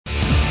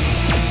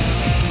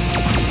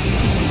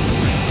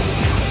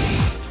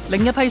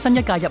另一批新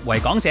一屆入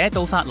圍港姐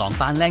到髮廊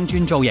扮靚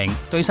轉造型，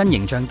對新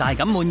形象大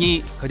感滿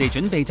意。佢哋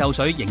準備就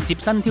緒迎接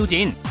新挑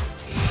戰。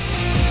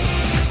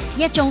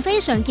一眾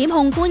非常檢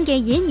控官嘅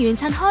演員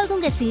趁開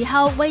工嘅時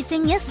候，為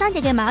正日生日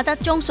嘅馬德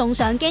鐘送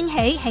上驚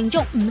喜，慶祝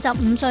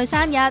55歲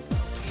生日。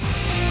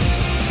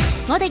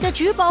我哋嘅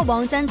主播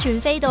黃振全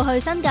飛到去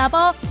新加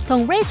坡，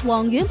同 Race 黃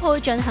婉佩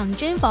進行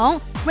專訪。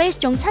Race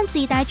仲親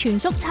自帶全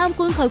叔參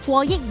觀佢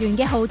過億元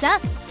嘅豪宅。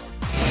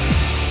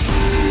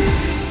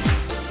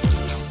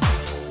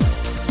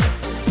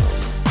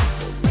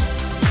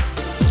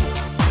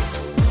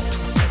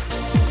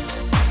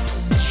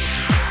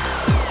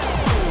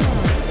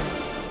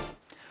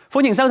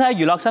歡迎收睇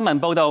娛樂新聞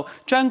報道。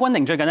張鈞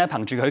甯最近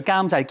憑住佢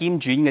監製兼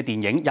主演嘅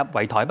電影入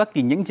圍台北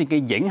電影節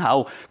嘅影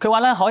后，佢話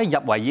可以入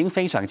圍已經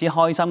非常之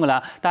開心噶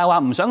啦，但係話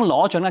唔想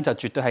攞獎就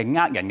絕對係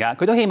呃人噶。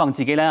佢都希望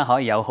自己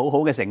可以有好好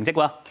嘅成績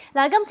喎。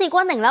嗱，今次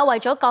鈞甯為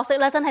咗角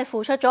色真係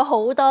付出咗好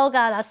多㗎。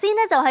嗱，先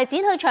就係剪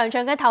去長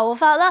長嘅頭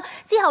髮啦，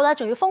之後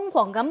仲要瘋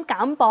狂咁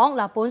減磅。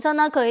嗱，本身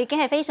佢已經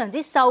係非常之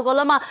瘦㗎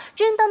啦嘛，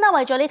專登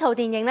為咗呢套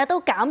電影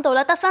都減到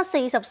得返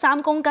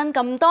43公斤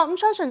咁多，咁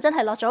相信真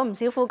係落咗唔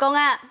少苦功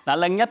啊。嗱，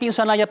另一邊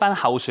廂一班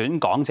候選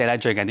港姐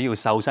最近都要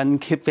瘦身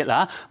keep fit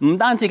啦，唔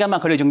單止咁啊，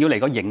佢哋仲要嚟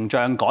個形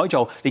象改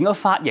造，連個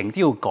髮型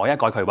都要改一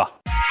改佢喎。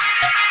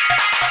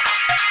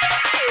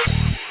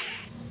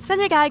新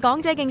一屆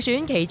港姐競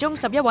選，其中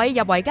11位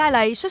入圍佳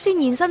麗率先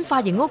現身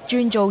髮型屋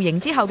轉造型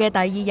之後嘅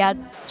第二日，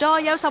再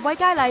有10位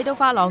佳麗到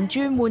髮廊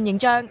轉換形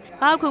象，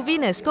包括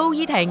Venus 高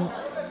依婷、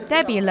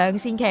Debbie 梁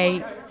善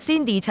琪、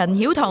Cindy 陳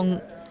曉彤、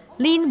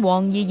Lin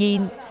黃怡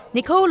然、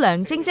Nicole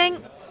梁晶晶、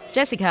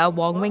Jessica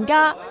黃詠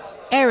嘉、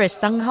Aris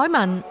鄧海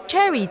文、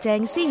Cherry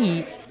鄭思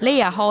怡、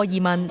Leah 賀怡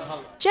文、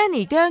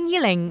Jenny 姜依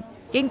玲，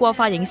經過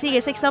髮型師嘅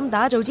悉心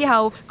打造之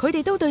後，佢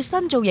哋都對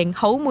新造型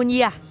好滿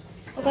意啊！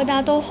我覺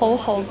得都好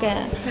好嘅，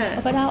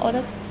我覺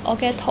得我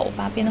嘅頭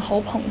髮變得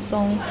好蓬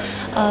鬆，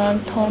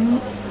同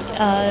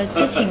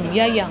之前唔一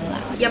樣啦。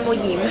有冇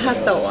染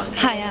黑到啊？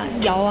係啊，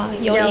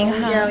有染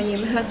黑。有染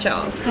黑咗，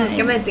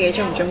咁你自己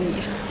中唔中意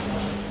啊？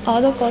我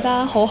都覺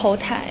得好好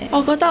睇。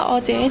我覺得我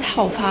自己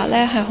頭髮咧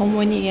係好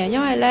滿意嘅，因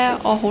為咧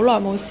我好耐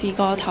冇試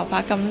過頭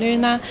髮咁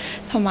攣啦，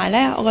同埋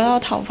咧我覺得我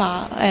頭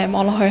髮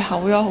望落去厚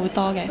咗好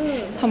多嘅，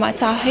同埋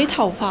紮起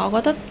頭髮，我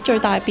覺得最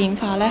大變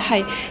化咧係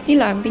呢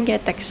兩邊嘅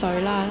滴水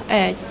啦，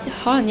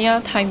可能依家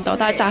睇唔到，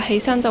但係紮起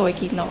身就會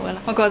見到噶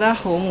啦。我覺得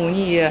好滿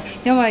意啊，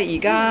因為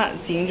而家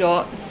剪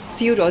咗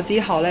燒咗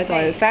之後咧就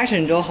係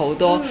fashion 咗好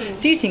多，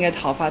之前嘅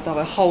頭髮就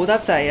係厚得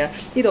滯啊，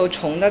呢度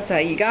重得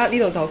滯，而家呢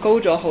度就高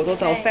咗好多，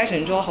就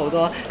fashion 咗好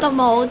多。都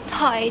冇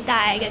太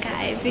大嘅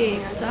改變，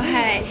就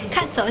係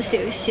cut 咗少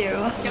少，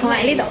同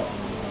埋呢度。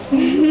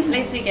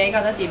你自己覺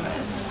得點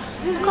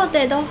樣？佢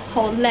哋都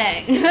好靚。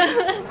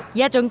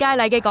一眾佳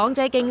麗嘅港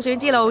姐競選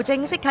之路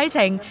正式啟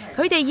程，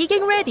佢哋已經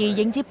ready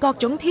迎接各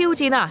種挑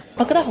戰啊！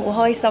我覺得好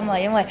開心啊，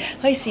因為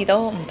可以試到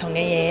唔同嘅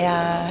嘢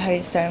啊，去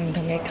上唔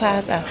同嘅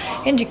class 啊，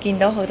跟住見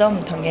到好多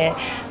唔同嘅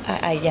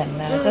藝人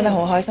啊，真係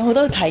好開心，好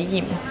多體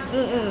驗。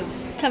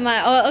同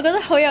埋我覺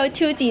得好有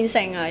挑戰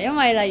性啊，因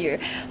為例如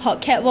學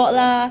catwalk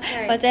啦，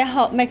或者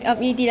學 make up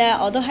呢啲咧，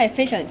我都係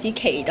非常之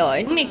期待。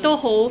咁亦都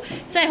好，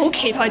即係好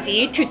期待自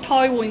己脫胎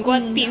換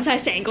骨，變晒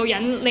成個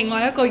人另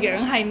外一個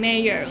樣係咩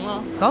樣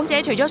咯。港姐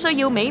除咗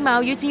需要美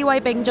貌與智慧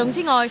並重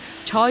之外，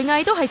才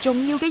藝都係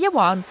重要嘅一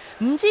環。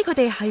唔知佢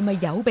哋係咪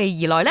有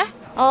備而來呢？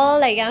我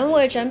嚟緊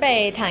會準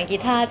備彈吉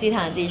他，自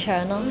彈自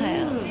唱咯，係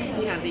啊。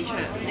自彈自唱，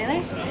你咧？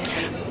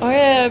我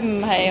嘅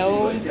唔係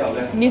好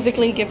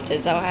musically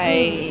gifted， 就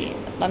係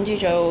諗住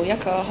做一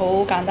個好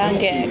簡單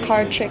嘅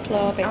card trick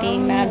咯，俾啲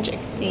magic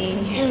啲。你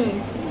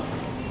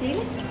咧？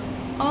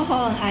我可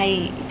能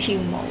係跳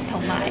舞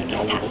同埋吉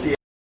他。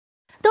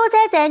都姐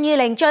鄭裕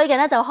玲最近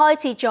就開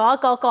設咗一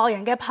個個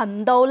人嘅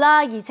頻道啦，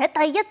而且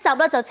第一集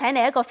就請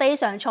嚟一個非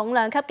常重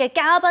量級嘅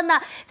嘉賓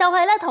啦，就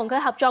係同佢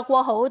合作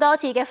過好多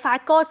次嘅發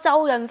哥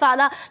周潤發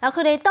啦。嗱，佢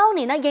哋當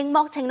年熒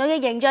幕情侶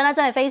嘅形象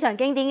真係非常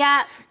經典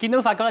噶。見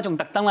到發哥仲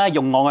特登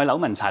用《我愛柳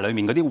文柴》裏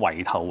面嗰啲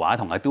圍頭話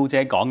同阿都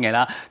姐講嘢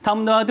啦，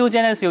氹到阿都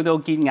姐笑到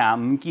見牙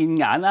唔見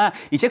眼啦。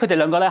而且佢哋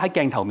兩個喺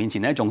鏡頭面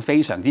前仲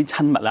非常之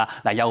親密啦，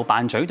嗱又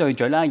扮嘴對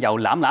嘴啦，又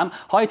攬攬，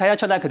可以睇得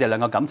出佢哋兩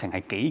個感情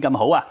係幾咁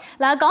好啊！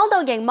嗱，講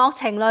到熒幕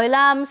情侶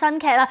啦，新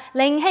劇啦《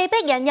靈氣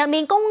逼人》入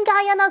面，龔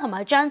嘉欣啦同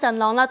埋張振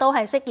朗啦都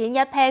係飾演一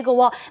pair 嘅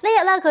喎。呢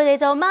日佢哋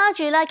就孖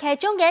住啦劇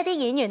中嘅一啲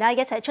演員啦一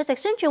齊出席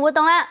宣傳活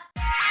動啦。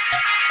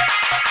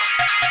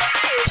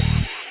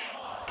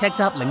劇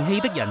集《靈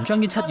氣逼人》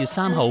將於7月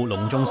3號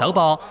隆重首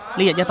播。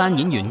呢日一班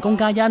演員龔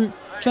嘉欣、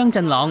張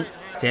振朗、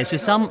謝雪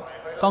心、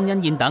江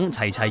欣燕等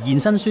齊現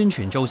身宣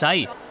傳造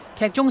勢。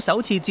劇中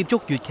首次接觸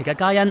粵劇嘅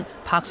嘉欣，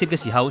拍攝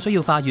嘅時候需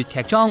要化粵劇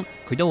妝，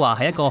佢都話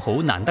係一個好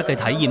難得嘅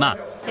體驗啊！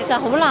其實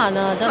好難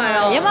啊，真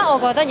係，因為我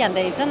覺得人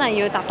哋真係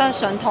要踏得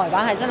上台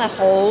板係真係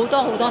好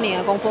多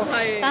年嘅功夫。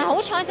但係好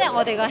彩即係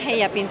我哋個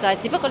戲入邊就係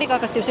只不過呢個一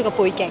個少少嘅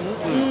背景，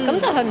咁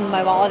就係唔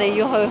係話我哋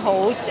要去好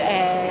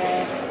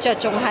着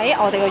重喺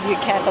我哋個粵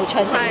劇度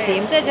唱成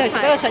點，即係就只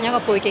不過想有一個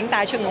背景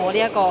帶出我呢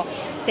一個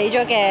死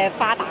咗嘅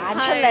花旦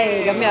出嚟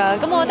咁樣。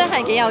咁我覺得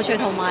係幾有趣，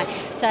同埋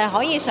就係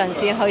可以嘗試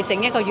去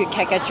整一個粵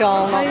劇嘅妝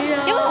咯。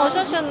因為我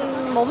相信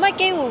冇乜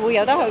機會會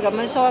有得去咁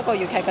樣 show 一個粵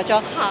劇嘅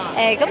妝。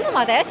咁同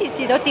埋第一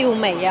次試到吊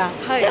眉啊，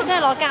即係真係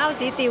攞膠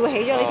紙吊起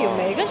咗呢條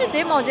眉，跟住自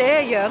己望自己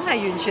嘅樣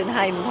係完全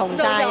係唔同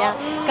晒啊！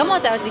咁我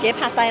就有自己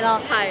拍低咯，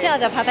之後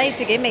就拍低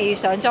自己未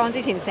上妝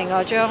之前成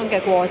個妝嘅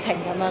過程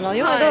咁樣咯，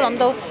因為都諗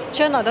到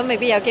將來都未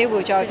必有機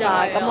會再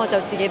化，咁我就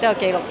自己都有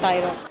記錄低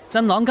咯。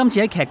振朗今次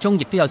喺劇中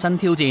亦都有新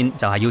挑戰，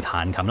就係要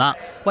彈琴啦。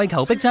為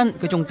求逼真，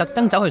佢仲特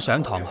登走去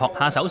上堂學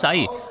下手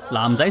勢。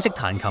男仔識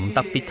彈琴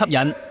特別吸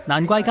引，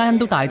難怪嘉欣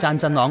都大讚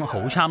振朗好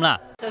參啦。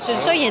就算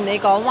雖然你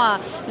講話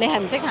你係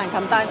唔識彈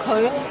琴，但係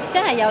佢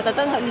真係有特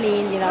登去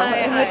練，然後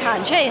佢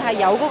彈出嚟係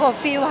有嗰個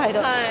feel 喺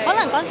度。可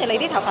能嗰陣時你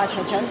啲頭髮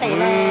長長地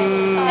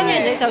咧，跟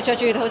住你就着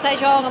住套西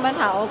裝咁樣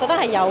彈，我覺得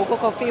係有嗰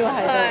個 feel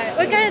喺度。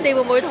喂，嘉欣，你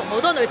會唔會同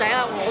好多女仔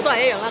啊？我都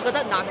係一樣啦，覺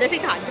得男仔識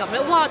彈琴咧，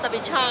哇特別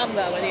參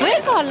㗎嗰啲。每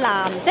一個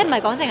男即係唔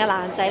係講淨係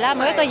男仔啦，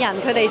每一個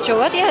人佢哋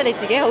做一啲佢哋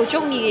自己好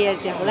中意嘅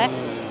嘢時候咧，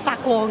發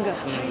光㗎，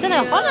真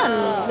係可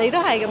能你都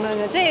係咁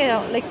樣嘅，即係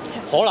你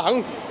可能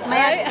唔係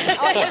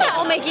啊，因為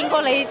我未見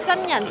過你真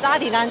人揸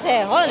電單車，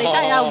可能你真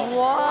係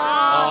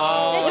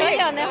哇！你做一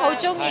樣你好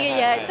中意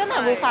嘅嘢，真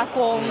係會發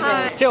光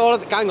嘅。即係我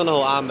覺得嘉欣講得好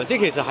啱啊！即係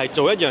其實係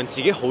做一樣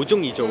自己好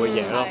中意做嘅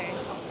嘢咯。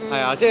係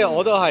啊，即係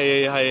我都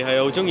係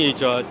好中意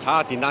做踩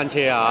下電單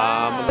車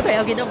啊。女朋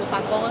友見到有冇發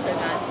光啊？對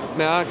眼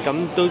咩啊？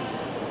咁都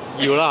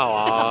要啦，係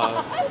嘛？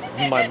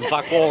唔係唔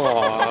發光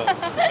啊嘛？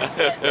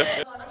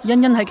欣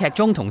欣喺劇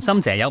中同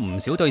心姐有唔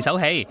少對手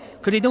戲，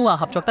佢哋都話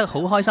合作得好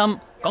開心。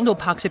講到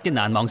拍攝嘅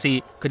難忘事，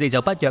佢哋就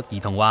不約而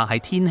同話係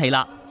天氣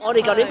啦。我哋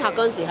舊年拍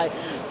嗰陣時係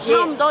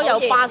差唔多有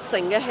80%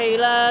嘅戲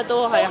咧，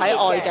都係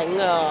喺外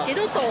景啊。幾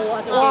多度啊？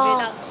仲記唔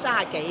記得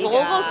？30幾。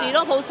我嗰時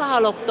都抱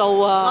36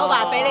度啊！我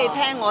話俾你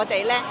聽，我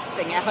哋咧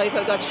成日去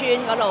佢個村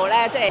嗰度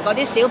咧，即係嗰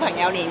啲小朋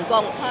友練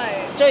功。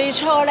最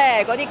初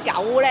咧，嗰啲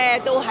狗咧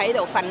都喺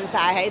度瞓晒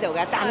喺度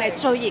嘅，但係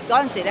最熱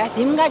嗰陣時咧，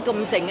點解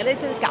咁盛嘅？呢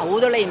啲狗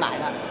都匿埋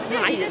啦。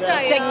太熱啦！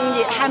正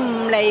熱係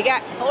唔嚟嘅。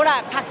好啦，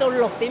拍到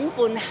6點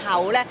半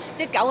後咧，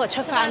啲狗就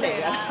出翻嚟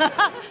㗎。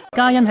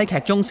嘉欣喺劇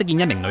中飾演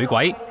一名女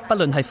鬼，不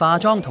論係化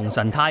妝同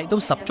神態都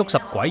十足十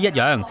鬼一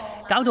樣，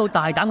搞到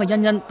大膽嘅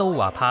欣欣都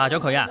話怕咗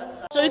佢啊！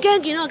最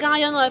驚見到嘉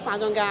欣喺化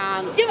妝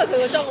間，因為佢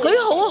個妝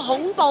佢好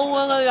恐怖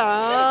啊個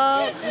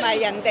樣。唔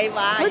係人哋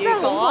話，佢真係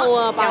恐怖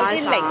啊！有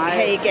啲靈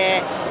氣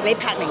嘅，你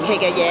拍靈氣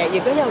嘅嘢，如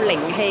果有靈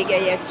氣嘅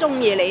嘢，中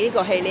意你呢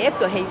個戲，你一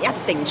個戲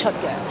一定出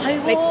嘅。係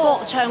你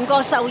唱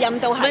歌收音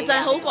都係。咪就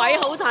係好鬼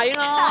好睇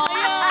咯！係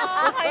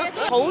啊，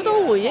好多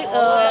回憶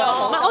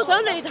啊！唔係，我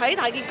想你睇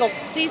大結局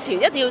之前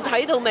一定要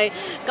睇到尾。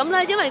咁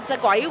咧，因為隻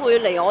鬼會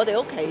嚟我哋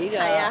屋企嘅。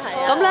係啊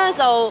係啊。咁咧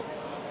就。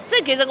即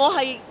係其實我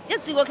係一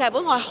接個劇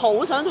本，我係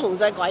好想同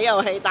隻鬼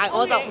有戲，但係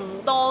我就唔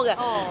多嘅。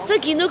即係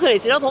見到佢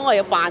嚟士多鋪，我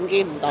又扮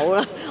見唔到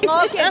啦。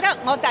我記得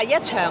我第一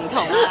場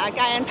同阿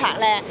嘉欣拍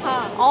咧，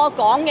我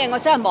講嘅我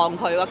真係望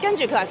佢喎，跟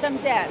住佢話：心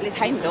姐，你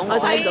睇唔到我？我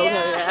睇唔到佢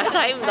嘅，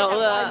睇唔到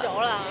㗎。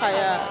咗啦，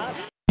係啊。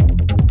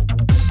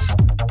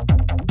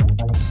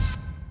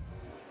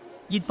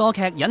熱播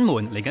劇《隱瞞》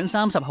嚟緊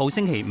30號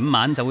星期5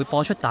晚就會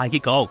播出大結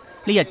局。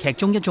呢日劇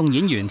中一眾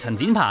演員陳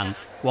展鵬、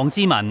黃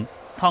智雯、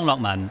湯樂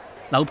文、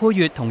劉佩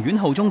玥同阮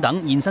浩中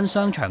等現身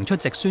商場出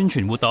席宣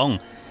傳活動。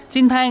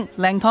煎 Pang、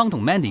靚湯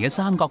同 Mandy 嘅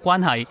三角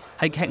關係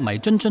係劇迷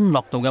津津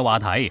樂道嘅話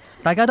題，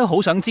大家都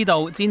好想知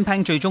道煎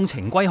Pang 最終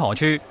情歸何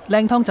處。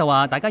靚湯就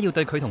話大家要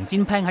對佢同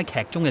煎 Pang 喺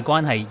劇中嘅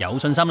關係有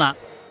信心啦。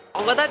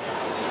我覺得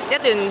一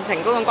段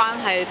成功嘅關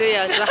係都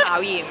有少少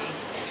考驗，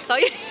所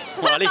以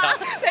哇！呢下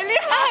你呢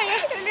下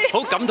係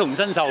好感同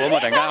身受咁啊！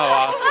突然間係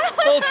嘛？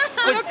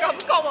我有感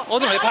覺喎。我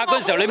同你拍嗰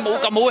陣時候，你冇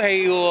咁好戲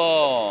嘅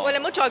喎。喂，你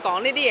唔好再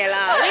講呢啲嘢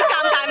啦，呢啲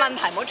尷尬問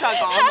題唔好再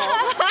講好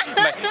冇？唔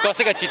係角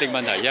色嘅設定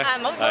問題啫。係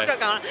唔好再講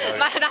啦。唔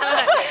係，但係問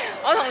題，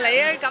我同你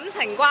嘅感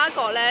情瓜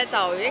葛咧，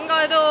就應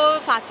該都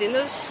發展都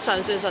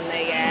尚算順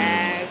利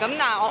嘅。咁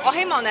但係我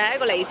希望你係一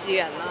個理智嘅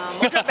人啦，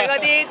唔好再俾嗰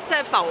啲即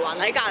係浮雲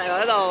喺隔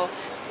離嗰度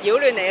擾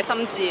亂你嘅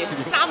心智。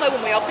三位會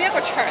唔會有邊一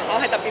個場口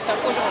係特別想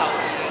觀眾留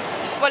意？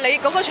喂，你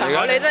嗰個場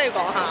口你真係要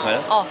講下。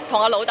哦，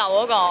同阿老豆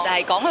嗰個就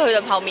係講佢去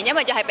到後面，因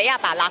為又係俾阿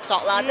爸勒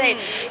索啦，即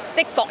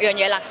係各樣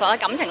嘢勒索啦，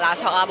感情勒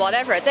索啊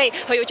whatever， 即係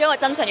佢要將個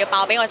真相要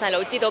爆俾我細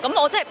佬知道。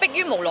咁我真係迫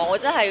於無奈，我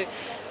真係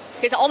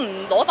其實我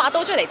唔攞把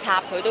刀出嚟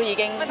插佢都已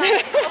經。我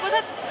覺得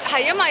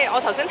係因為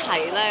我頭先提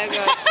咧，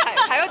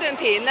睇嗰段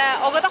片咧，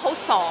我覺得好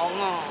爽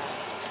啊！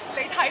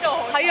你睇到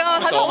好係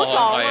啊，睇到好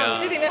爽啊！唔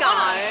知點解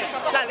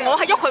嗱，我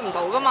係喐佢唔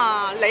到噶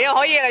嘛，你又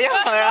可以嚟喐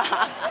佢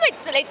啊！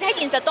因為你喺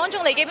現實當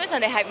中，你基本上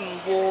你係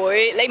唔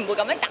會咁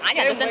樣打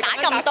人，就算打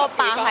咁多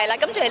巴係啦，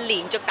咁仲係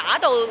連續打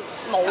到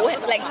冇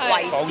令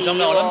為止。放心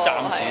啦，我諗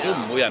暫時都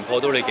唔會有人破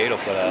到你紀錄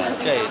㗎啦。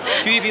即係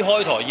TVB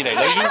開台以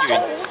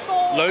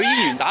嚟，女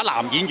演員打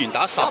男演員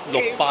打16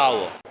包喎。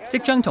即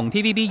將同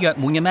TVB 約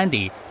滿嘅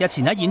Mandy，日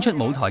前喺演出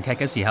舞台劇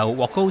嘅時候，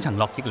獲高層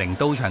樂奕玲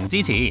到場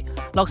支持。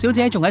樂小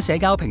姐仲喺社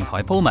交平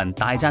台鋪文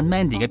大讚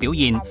Mandy 嘅表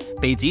現，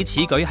被指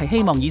此舉係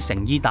希望以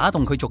誠意打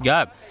動佢續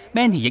約。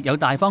Mandy 亦有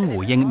大方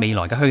回應未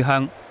來嘅去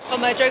向。係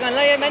咪最近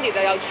咧 Mandy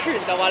就有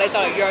傳就話你就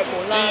嚟約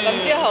滿啦？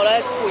咁之後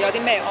咧會有啲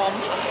咩安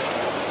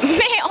排？咩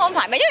安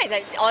排？咪因為其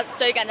實我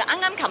最近就啱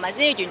啱琴日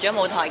先完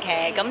咗舞台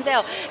劇，咁之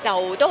後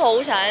就都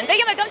好想，即係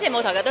因為今次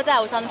舞台劇都真係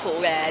好辛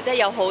苦嘅，即係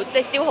有好即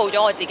係消耗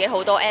咗我自己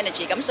好多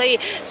energy， 咁所以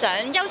想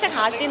休息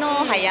下先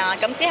咯，係啊，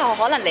咁之後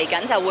可能嚟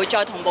緊就會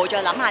再同步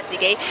再諗下自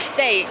己，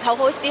即係好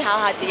好思考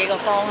下自己個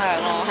方向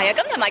咯，係啊，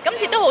咁同埋今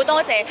次都好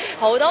多謝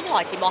好多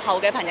台前幕後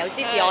嘅朋友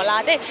支持我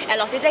啦，即係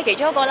樂小姐其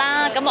中一個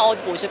啦，咁我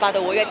胡說八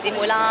道會嘅姊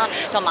妹啦，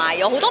同埋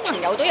有好多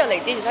朋友都有嚟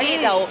支持，所以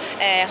就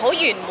好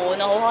圓滿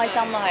啊，好開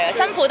心啊，係啊，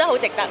辛苦得好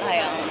值得。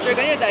係啊，最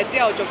緊要就係之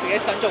後做自己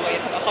想做嘅嘢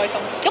同埋開心。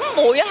咁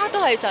每一刻都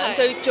係想，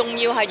最重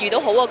要係遇到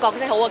好嘅角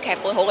色、好嘅劇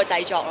本、好嘅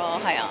製作咯，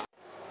係啊。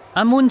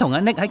阿 Moon 同阿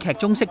Nick 喺劇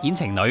中飾演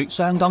情侶，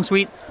相當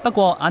sweet。不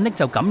過阿 Nick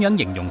就咁樣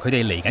形容佢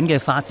哋嚟緊嘅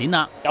發展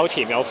啦，有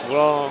甜有苦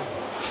咯。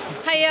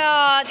係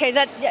啊，其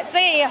實即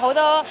係好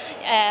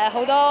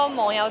多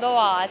網友都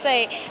話，即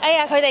係哎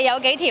呀佢哋有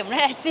幾甜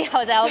咧，之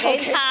後就有幾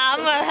慘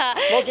㗎啦。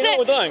我見到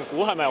好多人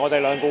估係咪我哋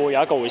兩個會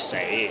有一個會死？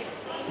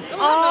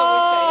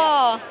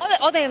哦，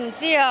我哋唔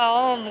知啊，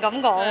我唔敢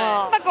講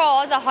啊。不過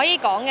我就可以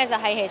講嘅就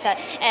係其實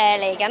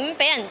嚟緊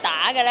俾人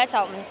打嘅咧，就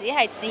唔止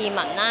係志文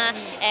啦，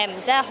唔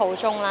止係浩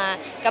中啦，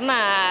咁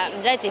啊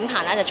唔止係展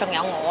鵬啦，就仲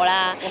有我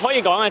啦。我可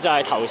以講嘅就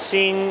係頭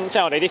先，即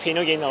係我哋啲片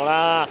都見到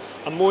啦，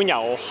阿 Moon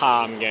有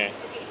喊嘅，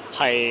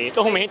係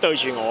都好明顯對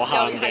住我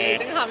喊嘅。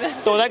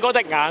到底嗰滴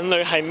眼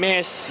淚係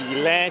咩事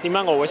咧？點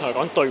解我會同佢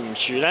講對唔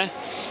住咧？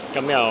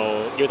咁又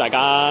要大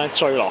家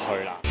追落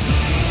去啦。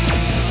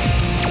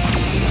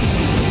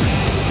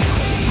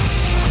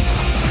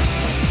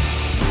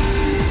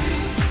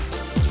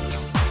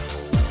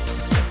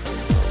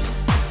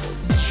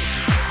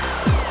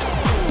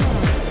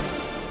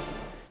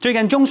最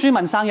近鍾舒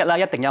敏生日啦，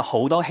一定有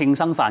好多慶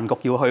生飯局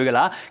要去㗎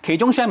啦。其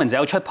中 Sherman 就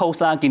有出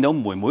post 啦，見到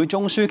妹妹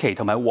鍾舒琪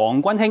同埋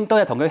黃君馨都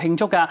有同佢慶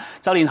祝㗎，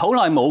就連好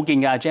耐冇見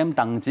嘅 Jam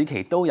鄧紫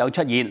棋都有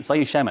出現，所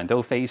以 Sherman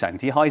都非常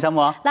之開心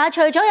喎。嗱，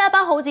除咗有一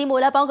班好姊妹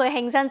咧幫佢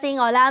慶生之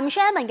外啦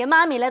，Sherman 嘅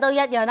媽咪咧都一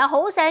樣啦，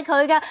好錫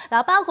佢㗎。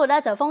嗱，包括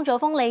咧就封咗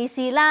封利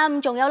是啦，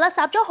仲有咧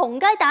烚咗紅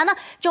雞蛋啦，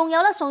仲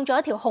有咧送咗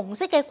一條紅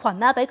色嘅裙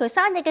啦，俾佢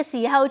生日嘅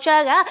時候着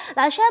啊。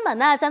嗱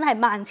 ，Sherman 啊真係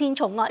萬千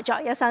寵愛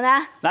在一身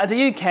啊。嗱，至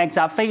於劇集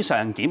非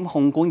常檢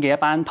控官嘅一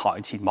班台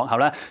前幕後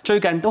咧，最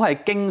近都係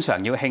經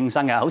常要慶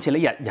生嘅，好似呢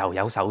日又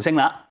有壽星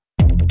啦。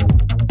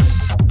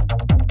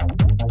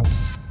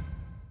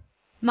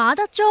馬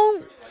德鐘、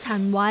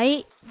陳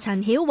偉、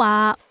陳曉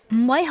華、吳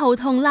偉豪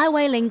同賴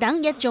慧玲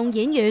等一眾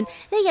演員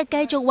呢日繼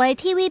續為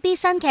TVB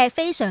新劇《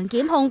非常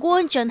檢控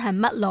官》進行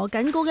密鑼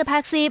緊鼓嘅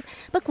拍攝，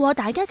不過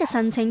大家嘅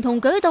神情同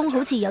舉動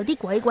好似有啲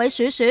鬼鬼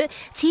祟祟，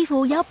似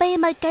乎有秘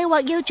密計劃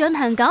要進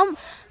行咁。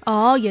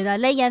哦，原來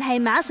呢日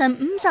係馬神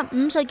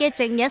55歲嘅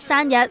正日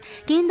生日，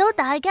見到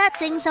大家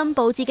精心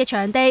佈置嘅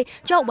場地，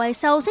作為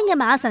壽星嘅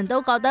馬神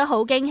都覺得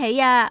好驚喜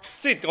啊！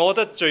即係我覺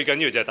得最緊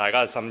要就係大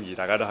家嘅心意，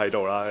大家都喺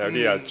度啦。有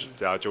啲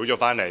又早咗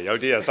翻嚟，有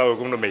啲又收咗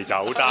工都未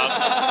走得，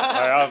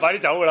係啊，快啲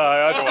走㗎啦，係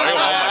啊，做埋呢個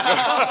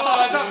網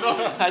民。差唔多，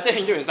係即係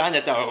慶祝完生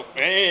日就，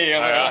係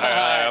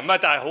啊，咁啊，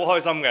但係好開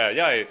心嘅，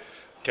因為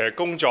其實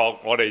工作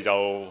我哋就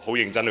好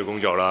認真去工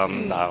作啦，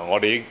但係我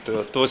哋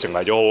都成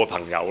為咗好嘅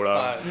朋友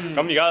啦。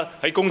咁而家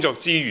喺工作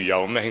之餘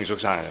又咁樣慶祝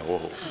生日，好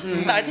好。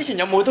但係之前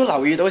有冇都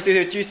留意到少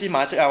少蛛絲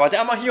馬跡啊？或者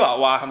啱啱 Hira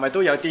話係咪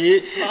都有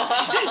啲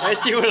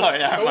焦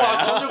慮啊？佢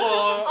話講咗個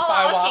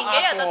我前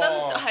幾日特登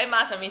喺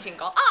馬神面前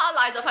講阿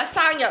賴就快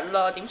生日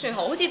啦，點算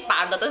好？好似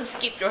扮特登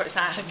skip 咗佢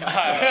生日咁。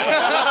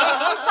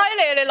好犀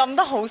利，你諗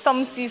得好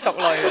深思熟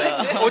慮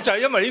啊！我就係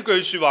因為呢句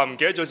説話唔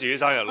記得咗自己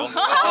生日咯。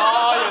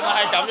哦，原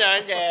來係咁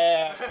樣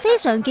嘅。非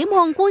常檢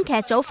控官劇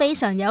組非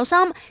常有心，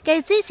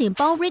繼之前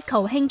幫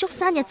Rico 慶祝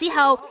生日之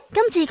後，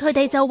今次佢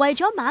哋就為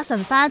咗馬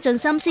神花盡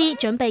心思，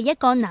準備一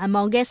個難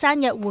忘嘅生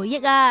日回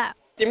憶啊！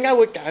點解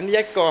會揀呢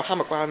一個哈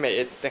密瓜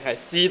味？定係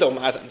知道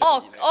馬神？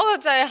哦，我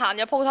就係行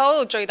入鋪頭嗰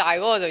度最大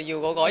嗰個就要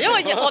嗰個，因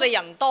為我哋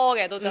人多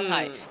嘅都真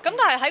係。咁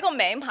但係喺個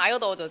名牌嗰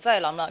度就真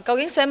係諗啦，究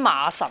竟寫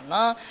馬神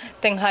啦，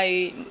定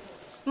係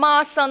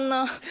孖身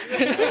啦，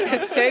定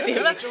係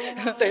點咧？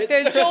定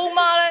係租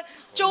媽咧？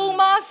租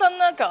孖身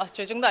啦，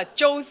最終都係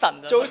租神。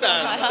租神。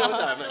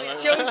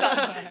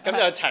咁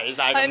就齊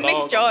晒。係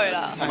mix 咗佢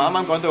啦。啱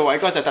啱講到偉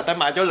哥就特登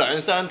買咗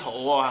2箱桃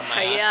喎，係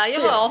咪？係啊，因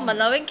為我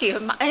問阿 Winky 佢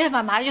買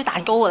咗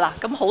蛋糕㗎啦，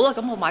咁好啦，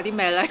咁我買啲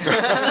咩咧？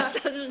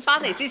翻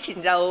嚟之前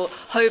就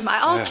去買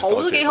桃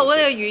都幾好啊，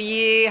呢個寓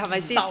意係咪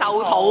先？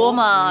壽桃啊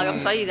嘛，咁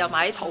所以就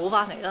買啲桃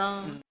翻嚟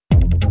啦。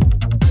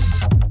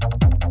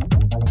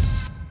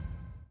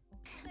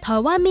台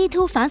灣 Me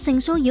Too 反性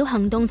騷擾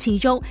行動持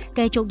續，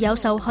繼續有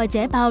受害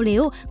者爆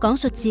料，講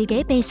述自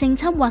己被性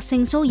侵或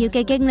性騷擾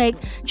嘅經歷。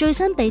最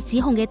新被指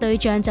控嘅對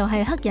象就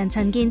係黑人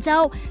陳建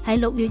州。喺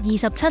6月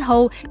27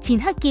號，前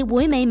黑協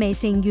會美眉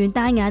成員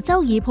大牙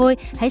周怡佩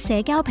喺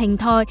社交平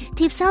台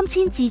貼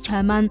3000字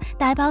長文，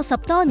大爆10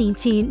多年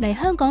前嚟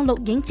香港錄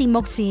影節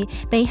目時，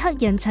被黑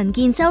人陳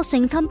建州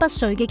性侵不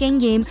遂嘅經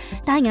驗。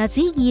大牙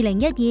指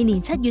2012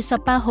年7月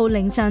18號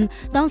凌晨，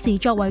當時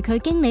作為佢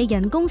經理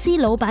人公司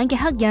老闆嘅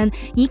黑人，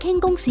以傾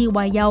公事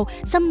為由，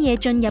深夜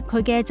進入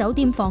佢嘅酒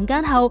店房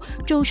間後，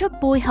做出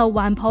背後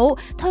環抱、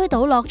推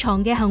倒落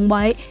床嘅行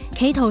為，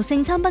企圖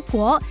性侵不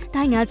果。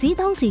大牙指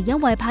當時因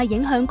為怕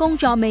影響工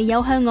作，未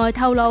有向外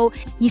透露，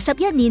而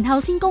11年後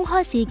先公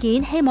開事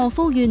件，希望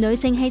呼籲女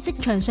性喺職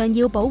場上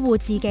要保護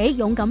自己，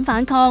勇敢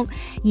反抗。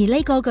而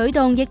呢個舉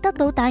動亦得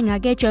到大牙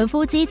嘅丈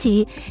夫支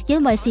持，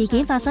因為事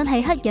件發生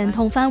喺黑人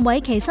同范瑋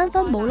琪新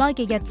婚冇耐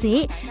嘅日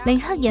子，令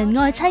黑人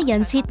愛妻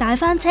人設大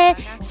翻車。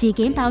事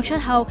件爆出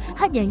後，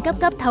黑人急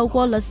透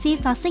過律師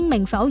發聲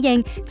明否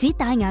認，指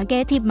大牙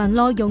嘅貼文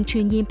內容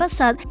全然不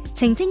實，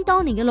澄清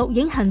當年嘅錄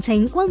影行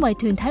程均為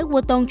團體活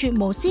動，絕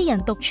無私人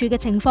獨處嘅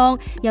情況，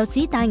又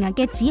指大牙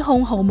嘅指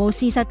控毫無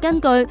事實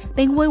根據，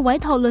並會委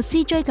託律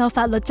師追究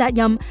法律責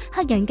任。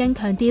黑人更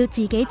強調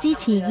自己支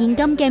持現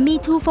今嘅 Me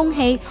Too 風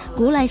氣，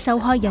鼓勵受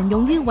害人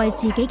勇於為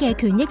自己嘅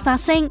權益發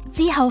聲。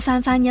之後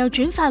范又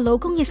轉發老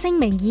公嘅聲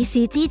明以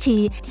示支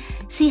持，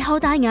事後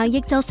大牙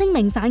亦就聲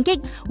明反擊，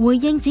回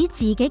應指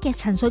自己嘅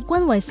陳述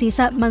均為事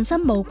實，問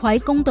心無愧，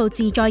公道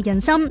自在人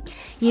心。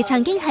而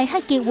曾經係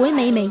黑協會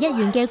美眉一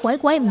員嘅鬼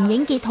鬼吳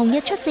映潔同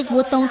日出席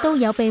活動，都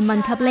有被問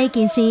及呢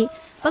件事。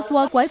不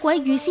過鬼鬼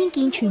預先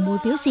見傳媒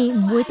表示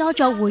唔會多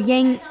作回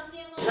應。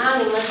那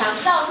你們想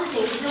知道的事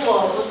情，其實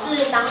我不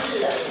是當事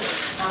人，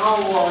然後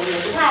我也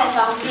不太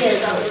方便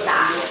回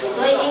答，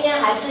所以今天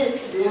還是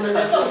我們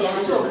的重點，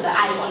還是我們的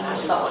愛心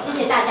行動。謝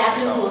謝大家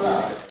辛苦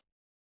了。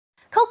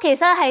Cookies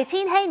係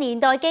千禧年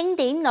代經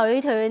典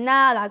女團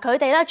啊！嗱，佢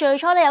哋咧最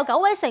初咧有9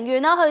位成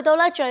員啦，去到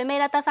咧最尾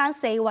咧得返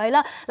4位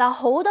啦。嗱，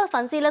好多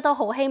粉絲咧都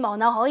好希望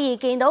啦可以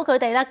見到佢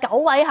哋咧9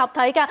位合體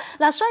㗎。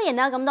嗱，雖然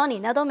啦咁多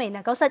年啦都未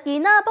能夠實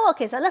現啦，不過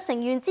其實咧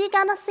成員之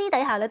間咧私底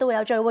下咧都會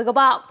有聚會㗎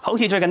噃。好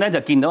似最近咧就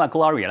見到阿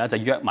Gloria 啦，就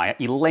約埋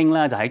Elaine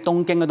啦，就喺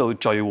東京嗰度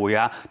聚會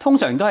啊。通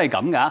常都係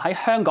咁㗎，喺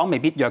香港未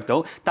必約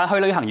到，但係去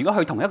旅行如果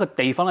去同一個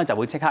地方咧，就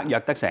會即刻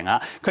約得成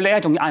啊。佢哋咧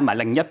仲要嗌埋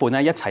另一半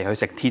咧一齊去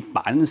食鐵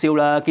板燒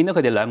啦。見到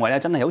佢哋兩位咧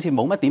真係好似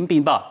冇乜點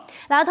變噃。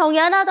嗱，同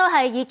樣啦都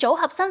係以組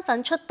合身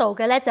份出道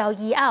嘅咧就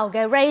2R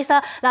嘅 Race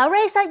啦。嗱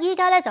Race 依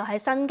家咧就喺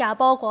新加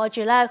坡過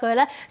住咧佢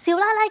咧少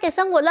奶奶嘅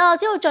生活啦。我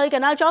知道最近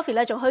阿 Joffrey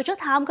咧仲去咗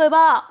探佢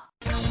噃。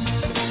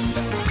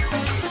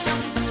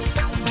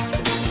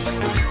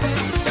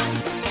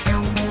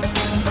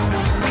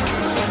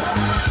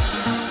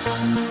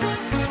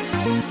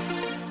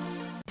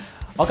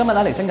我今日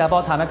咧嚟新加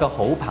坡探一個好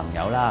朋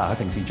友啦，佢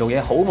平時做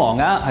嘢好忙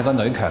啊，係個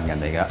女強人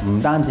嚟嘅。唔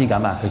單止咁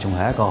啊，佢仲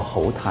係一個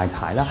好太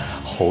太啦、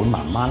好媽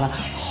媽啦、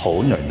好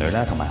囡囡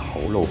啦，同埋好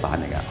老闆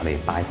嚟嘅。我哋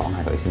拜訪下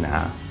佢先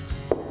啊。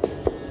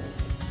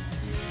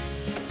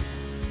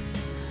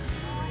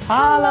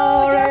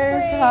Hello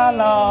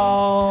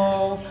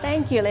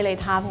Race，Hello。Thank you， 你嚟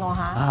探我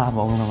嚇。啊，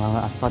冇，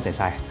多謝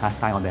晒嚇，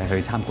帶我哋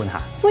去參觀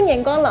下。歡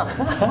迎光臨。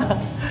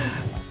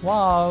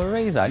哇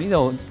 ，Race 呢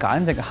度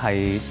簡直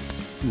係〜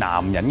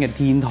男人嘅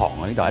天堂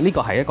啊！呢度呢個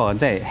係一個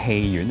即係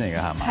戲院嚟嘅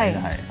係咪？係。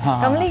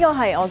咁呢個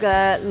係我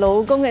嘅老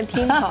公嘅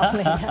天堂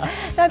嚟嘅，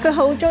因為佢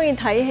好中意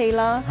睇戲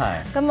啦。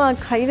係。咁啊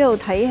喺呢度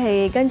睇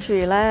戲，跟住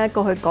咧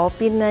過去嗰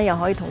邊咧又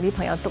可以同啲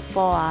朋友篤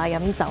波啊、飲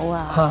酒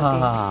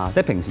啊。即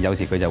係平時有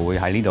時佢就會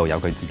喺呢度有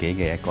佢自己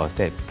嘅一個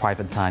即係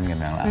private time 咁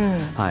樣啦。嗯。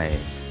係。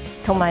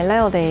同埋咧，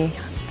我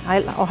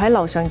喺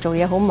樓上做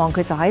嘢好忙，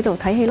佢就喺度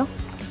睇戲咯。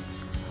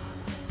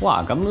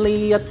哇！咁呢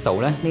一度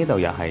咧，呢度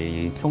又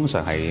係通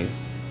常係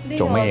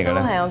做咩嘅咧？都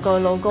係我個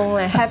老公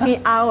嘅 Happy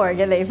Hour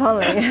嘅地方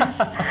嚟嘅。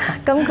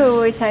咁佢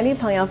會請啲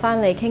朋友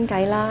翻嚟傾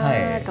偈啦，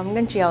咁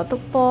跟住又篤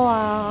波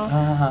啊，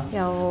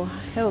又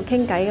喺度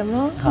傾偈咁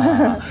咯。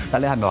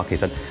但你係咪話其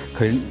實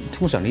佢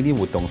通常呢啲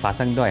活動發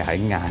生都係喺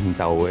晏晝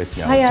嘅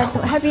時候？係啊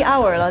 ，Happy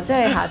Hour 啦，即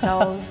係下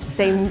晝4、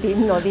5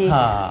點嗰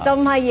啲，就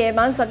唔係夜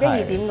晚11、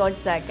2點嗰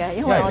隻嘅，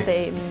因為我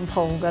哋唔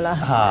蒲噶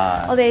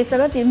啦，我哋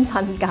11點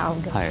瞓覺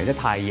嘅。係，即係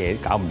太夜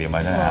搞唔掂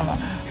啊！真係係嘛？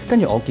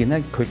跟住我見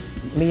咧佢。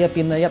呢一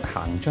邊咧，一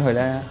行出去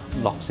咧，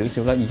落少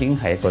少咧，已經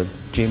係一個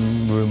gym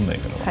room 嚟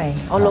㗎咯。係，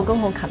我老公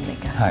好勤力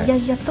㗎，日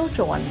日都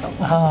做運動。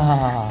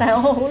但係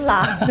我好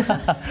懶。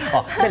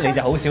哦，即係你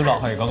就好少落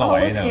去嗰個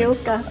位度。好少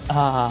㗎。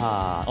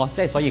哦，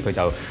即係所以佢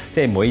就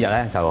即係每日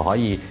咧就可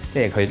以，即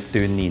係佢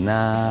鍛鍊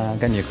啦，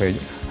跟住佢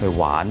去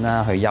玩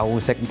啦，去休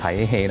息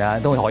睇戲啦，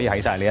都可以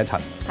喺晒呢一層。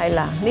係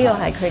啦，呢個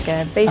係佢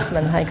嘅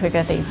basement， 係佢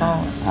嘅地方。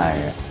係。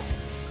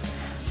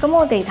咁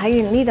我哋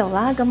睇完呢度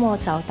啦，咁我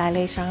就帶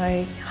你上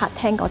去客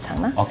廳嗰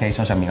層啦。OK，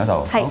 上面嗰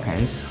度。係。OK。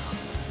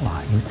哇，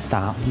要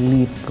搭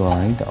lift 㗎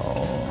呢度。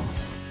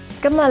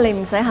咁啊，你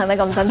唔使行得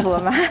咁辛苦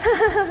啊嘛。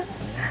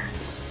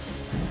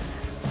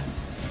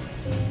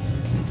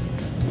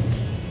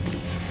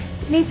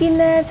呢邊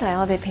咧就係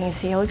我哋平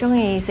時好中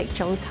意食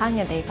早餐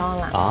嘅地方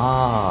啦。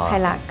哦，係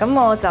啦，咁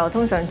我就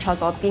通常坐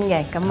嗰邊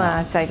嘅，咁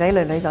啊仔仔女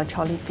女就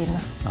坐呢邊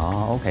啦。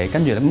哦，OK，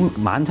跟住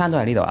咁晚餐都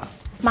喺呢度啊？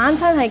晚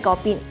餐喺嗰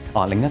邊。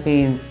哦，另一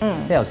邊，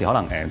即係有時可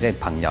能即係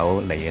朋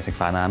友嚟嘅食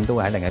飯啊，咁都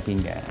會喺另一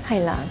邊嘅。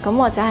係啦，咁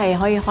或者係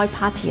可以開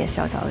party 嘅時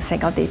候，就成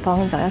個地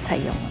方就一齊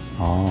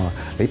用。哦，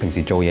你平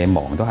時做嘢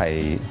忙都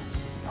係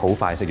好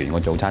快食完個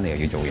早餐，你又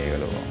要做嘢㗎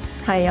咯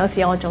喎。係，有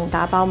時我仲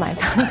打包埋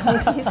翻公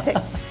司食。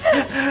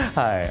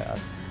係啊。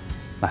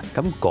嗱，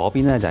咁嗰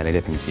邊咧就係你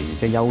哋平時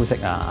即係休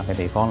息啊嘅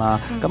地方啦。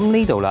咁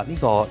呢度啦，呢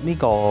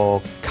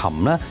個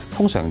琴咧，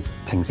通常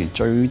平時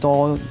最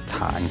多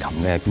彈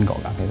琴嘅係邊個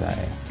㗎？其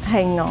實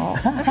係我，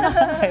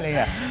係你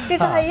啊！其實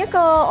係一個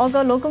我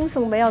個老公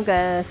送俾我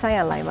嘅生日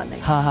禮物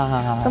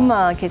嚟。咁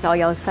啊，其實我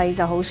由細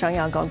就好想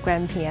有個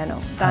grand piano，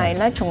 但係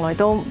咧從來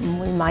都唔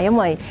會買，因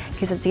為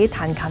其實自己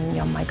彈琴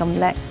又唔係咁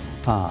叻。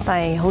但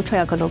係好彩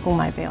有個老公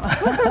買俾我。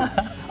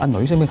阿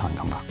女識唔識彈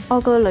琴㗎？我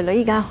個女女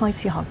依家開始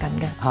學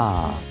緊嘅。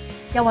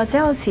又或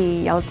者好似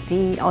有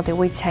啲我哋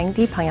會請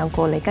啲朋友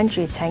過嚟，跟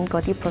住請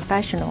嗰啲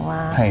professional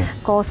啊、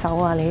歌手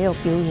啊嚟呢度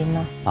表演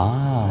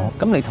咯。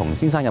咁你同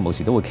先生有冇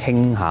時都會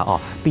傾下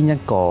邊一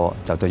個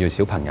就對住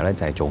小朋友咧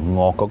就係做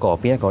惡嗰個，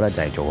邊一個咧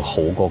就係做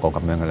好嗰個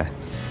咁樣嘅咧？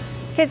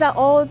其實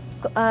我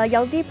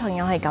有啲朋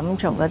友係咁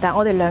做嘅，但係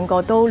我哋兩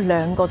個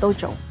都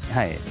做。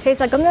係。其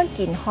實咁樣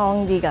健康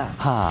啲㗎。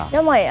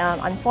因為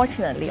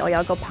unfortunately 我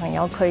有個朋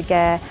友佢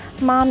嘅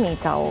媽咪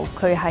就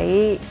佢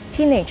喺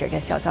teenager 嘅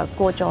時候就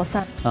過咗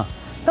身。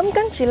咁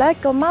跟住咧，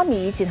個媽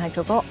咪以前係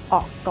做嗰個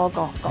惡嗰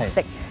個角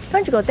色，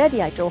跟住個爹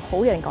哋係做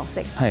好人角色。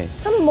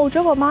咁冇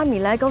咗個媽咪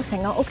咧，咁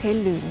成個屋企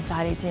亂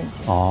晒，你知唔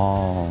知？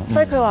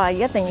所以佢話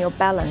一定要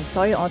balance，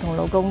 所以我同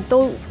老公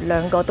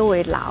兩個都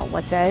會鬧或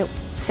者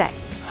錫。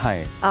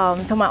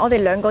同埋我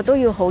哋兩個都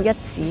要好一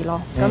致咯，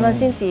咁樣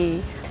先至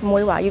唔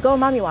會話，如果個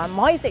媽咪話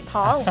唔可以食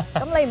糖，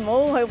咁你唔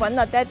好去揾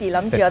阿爹哋，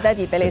諗住阿爹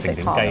哋俾你食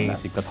糖。靜靜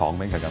雞攝個糖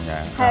俾佢咁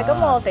樣。係啊，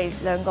咁我哋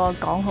兩個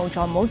講好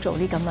咗，唔好做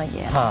啲咁嘅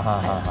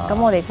嘢。咁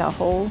我哋就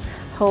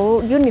好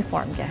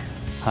uniform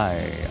嘅。係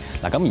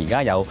嗱，咁而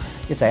家有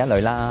一仔一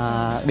女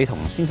啦，你同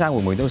先生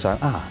會唔會都想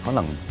可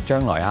能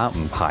將來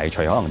唔排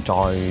除可能再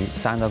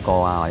生多個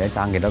啊，或者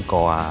爭幾多個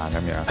啊咁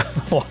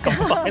樣？哇，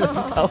咁快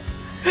啦！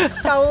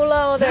夠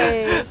啦，我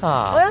哋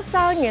我一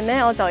生完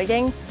咧，我就已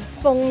經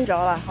封咗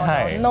啦，我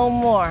就 no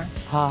more，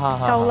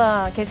 夠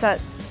啦。其實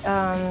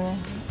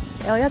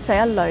有一仔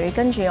一女，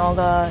跟住我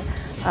個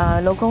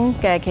老公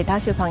嘅其他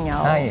小朋友，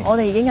我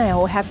哋已經係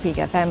好 happy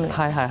嘅 family。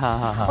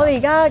我哋而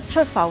家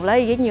出埠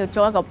咧，已經要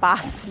租一個巴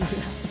士，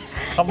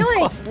因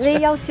為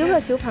你有細嘅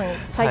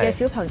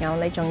小朋友，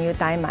你仲要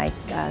帶埋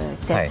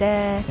姐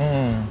姐，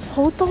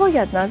好多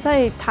人啊，真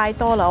係太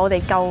多啦，我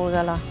哋夠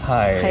㗎啦。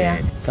係啊，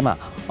咁啊。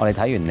我哋睇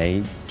完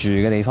你住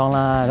嘅地方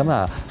啦，咁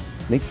啊，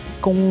你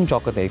工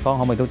作嘅地方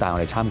可唔可以都帶我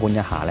哋參觀一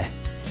下咧？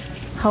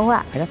好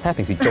啊！係啦，睇下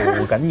平時做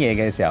緊嘢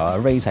嘅時候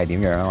，Ray 係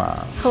點樣啊嘛？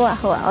好啊，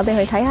好啊，我哋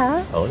去睇下。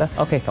好啦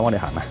 ，OK， 咁我哋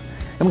行啦。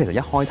咁其實一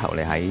開頭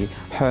你喺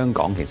香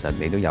港，其實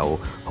你都有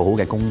好好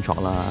嘅工作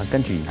啦，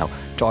跟住然後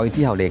再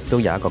之後你亦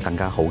都有一個更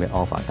加好嘅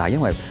offer， 但係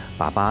因為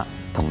爸爸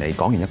同你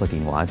講完一個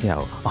電話之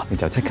後，你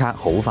就即刻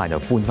好快就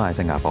搬翻去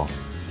新加坡。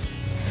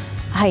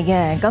係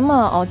嘅，咁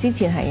啊，我之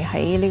前係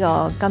喺呢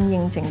個金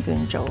鷹證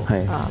券做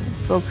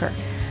broker，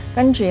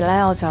 跟住咧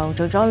我就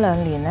做咗2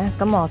年咧，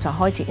咁我就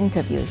開始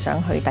interview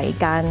想去第二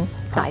間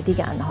大啲嘅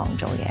銀行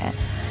做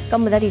嘢。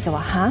咁我爹哋就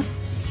話吓，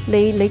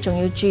你仲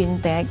要轉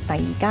第二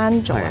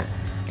間做啊？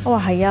我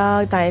話係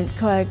啊，但係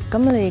佢話咁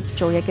你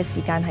做嘢嘅時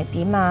間係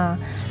點啊？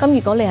咁如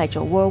果你係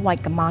做 worldwide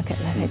嘅 market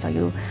咧，你就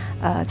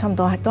要差唔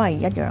多都係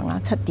一樣啦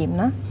，7點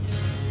啦，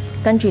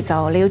跟住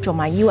就你要做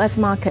埋 US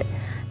market。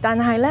但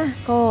係咧，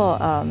嗰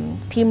個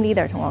team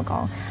leader 同我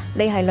講，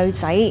你係女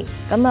仔，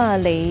咁啊，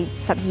你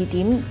12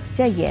點，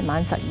即係夜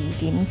晚12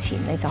點前，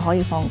你就可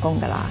以放工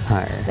㗎啦。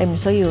你唔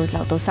需要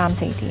留到3、4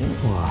點。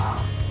哇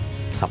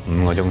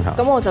！15個鐘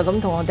頭。咁我就咁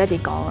同我爹哋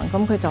講啊，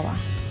咁佢就話：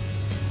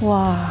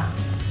哇！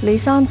你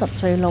30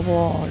歲咯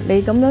喎，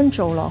你咁樣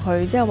做落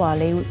去，即係話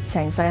你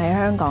成世喺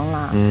香港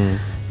啦。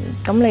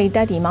咁你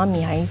爹哋媽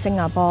咪喺新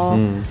加坡，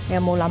你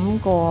有冇諗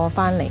過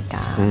翻嚟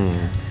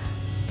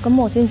㗎？咁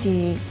我先至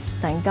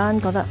突然間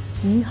覺得，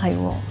咦係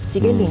喎，自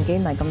己年紀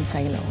唔係咁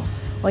細咯，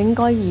我應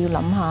該要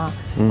諗下，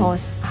我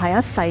下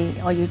一世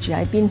我要住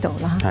喺邊度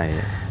啦。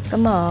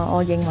咁啊，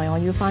我認為我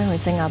要翻去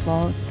新加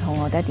坡同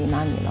我爹哋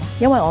媽咪咯，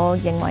因為我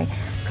認為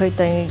佢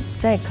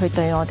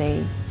對我哋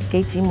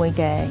幾姊妹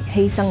嘅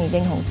犧牲已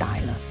經好大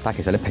啦。但係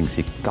其實你平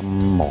時咁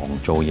忙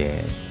做嘢，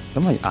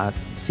咁阿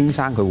先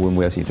生佢會唔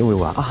會有時都會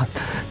話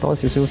多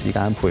少少時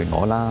間陪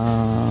我啦，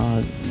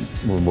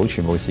會唔會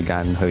全部時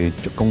間去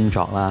工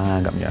作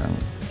啦咁樣？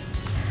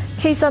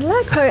其實咧，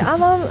佢啱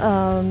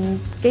啱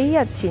幾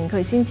日前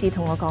佢先至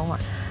同我講話，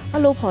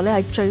老婆你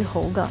係最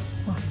好㗎。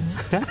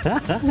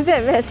唔知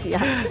係咩事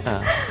啊？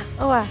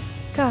我話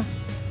佢話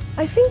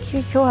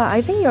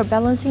I think you're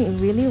balancing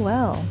it really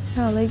well。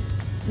佢話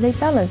你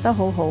balance 得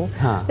好好，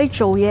你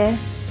做嘢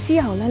之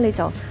後咧，你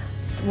就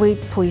會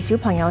陪小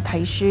朋友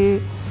睇書，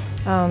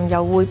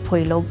又會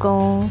陪老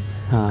公，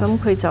咁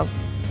佢就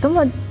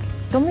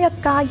咁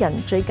一家人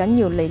最緊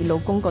要你老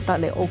公覺得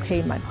你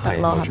OK 咪得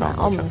咯，係咪？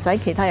我唔使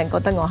其他人覺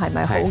得我係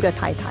咪好嘅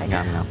太太，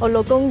我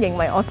老公認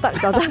為我得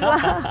就得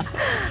啦。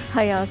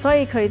係啊，所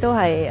以佢都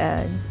係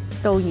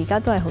到而家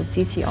都係好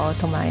支持我，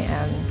同埋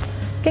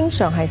經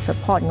常係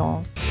support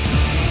我。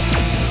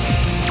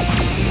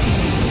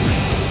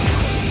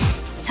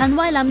陳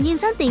慧琳現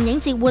身電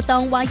影節活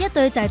動，話一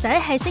對仔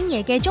仔係星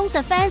爺嘅忠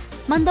實 fans，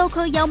 問到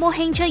佢有冇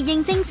興趣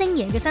應徵星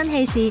爺嘅新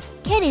戲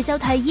時 ，Kelly 就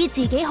提議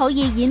自己可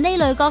以演呢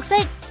類角色。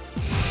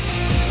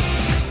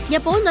日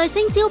本女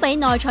星朝比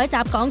奈採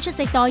集港出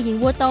席代言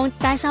活動，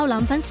大受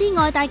男粉絲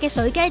愛戴嘅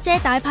水雞姐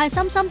大派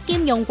心心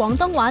兼用廣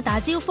東話打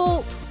招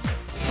呼。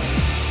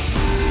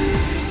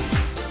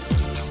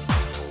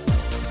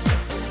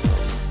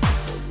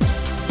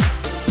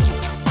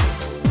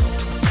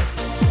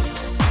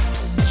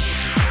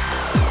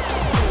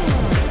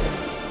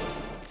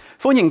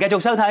歡迎繼續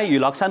收睇娛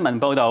樂新聞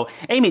報導。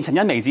Amy 陳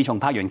茵媺自從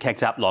拍完劇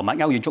集《羅密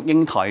歐與祝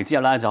英台》之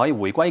後啦，就可以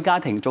回歸家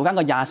庭，做翻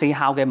個24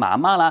孝嘅媽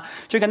媽啦。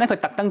最近咧，佢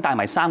特登帶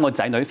埋3個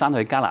仔女翻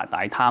去加拿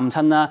大探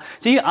親啦。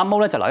至於阿毛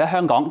咧，就留喺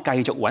香港繼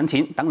續揾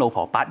錢，等老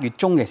婆8月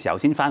中嘅時候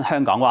先翻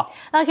香港喎。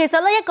嗱，其實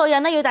咧一個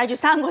人咧要帶住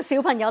3個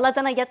小朋友啦，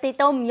真係一啲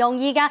都唔容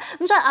易㗎。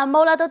咁所以阿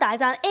毛咧都大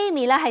讚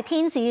Amy 咧係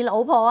天使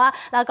老婆啊！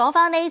嗱，講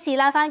翻呢次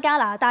啦，翻加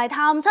拿大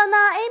探親啦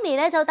 ，Amy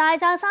咧就大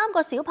讚3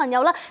個小朋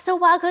友啦，就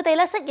話佢哋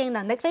咧適應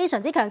能力非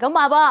常之強咁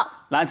話噃。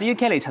嗱，至於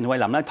Kelly 陳慧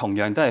琳咧，同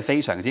樣都係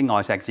非常之愛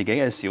錫自己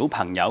嘅小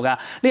朋友㗎。呢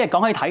日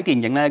講起睇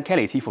電影咧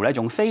 ，Kelly 似乎咧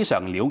仲非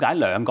常了解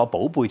2個寶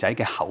貝仔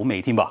嘅口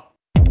味添喎。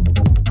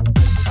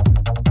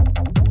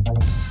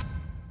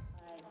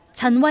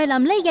陳慧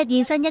琳呢日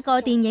現身一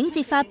個電影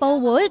節發佈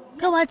會，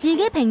佢話自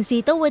己平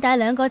時都會帶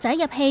2個仔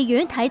入戲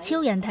院睇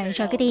超人題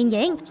材嘅電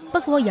影，不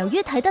過由於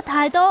睇得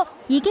太多，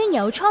已經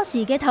由初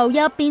時嘅投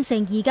入變成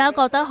而家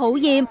覺得好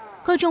厭。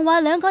佢仲話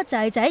2個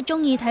仔仔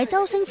中意睇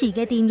周星馳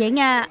嘅電影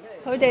啊！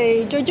佢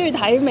哋最中意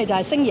睇咪就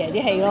係星爺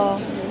啲戲咯，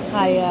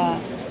係啊，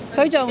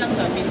佢仲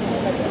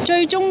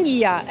最中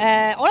意啊！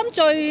我諗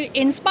最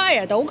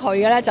inspire 到佢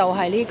嘅咧就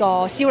係呢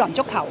個少林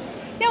足球，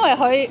因為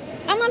佢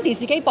啱啱電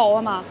視機播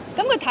啊嘛，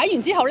咁佢睇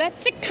完之後咧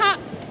即刻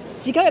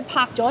自己去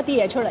拍咗一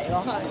啲嘢出嚟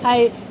咯，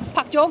係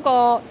拍咗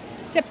個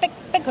即係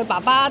逼佢爸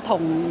爸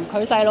同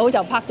佢細佬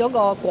就拍咗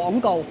個廣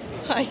告，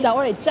就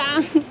我嚟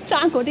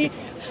爭嗰啲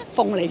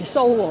鳳梨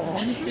酥喎，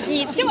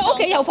因為屋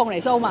企有鳳梨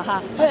酥嘛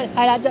嚇，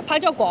係啦，就拍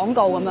咗個廣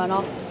告咁樣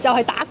咯，就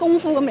係打功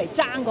夫咁嚟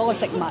爭嗰個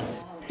食物。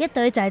一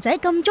對仔仔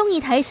咁中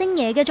意睇星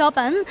爺嘅作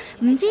品，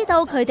唔知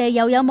道佢哋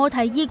又有冇提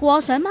議過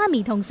想媽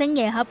咪同星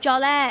爺合作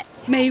呢？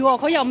未喎，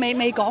佢又未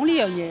講呢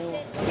樣嘢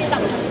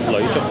喎。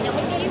女足，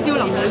少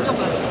林女足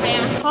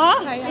啊！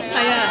係啊！嚇！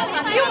係啊！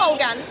招募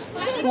緊，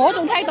我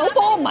仲踢到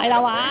波唔係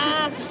啦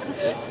嘛？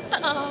得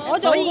啊！我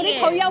做嗰啲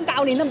退休教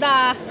練得唔得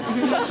啊？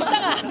得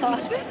啊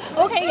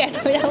 ！OK 嘅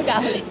退休教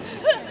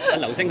練。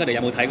劉星佢哋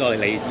有冇睇過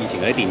你以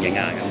前嗰啲電影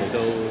啊？有冇都？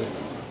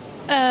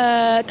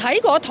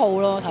睇過一套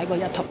咯，睇過一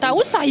套，但係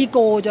好細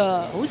個咋，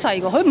好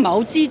細個，佢唔係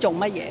好知做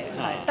乜嘢，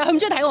但係佢唔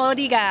中意睇我嗰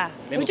啲㗎，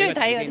佢中意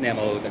睇。你有冇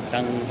特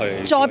登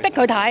去？再逼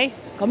佢睇，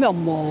咁又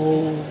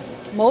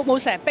冇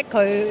成日逼佢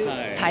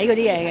睇嗰啲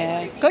嘢嘅，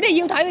佢哋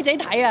要睇佢自己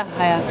睇啊，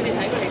係啊。佢哋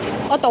睇佢哋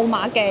睇。我盜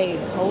馬記，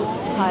好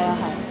係啊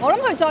係。我諗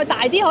佢再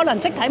大啲，可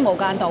能識睇無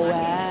間道嘅。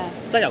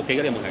西遊記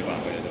嗰啲有冇睇過啊？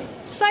佢哋都。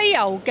西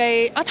遊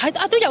記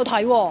都有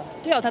睇喎，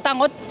都有睇，但係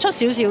我出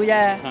少少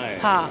啫，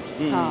嚇。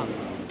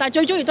但係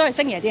最中意都係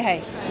星爺啲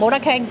戲，冇得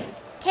傾。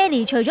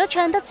Kelly 除咗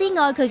唱得之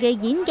外，佢嘅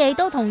演技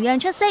都同樣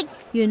出色。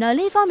原來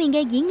呢方面嘅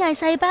演藝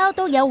細胞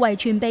都有遺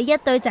傳俾一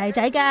對仔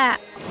仔㗎。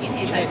演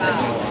戲細胞，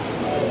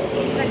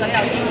即係佢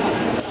有天賦。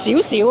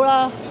少少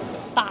啦，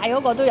大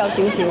嗰個都有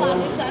少少啦。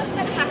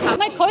唔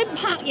係佢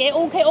拍嘢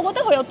OK，我覺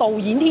得佢有導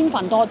演天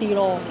分多啲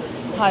咯。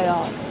係啊。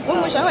會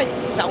唔會想去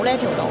走呢一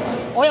條路啊？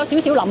我有少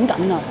少諗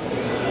緊啊。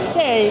即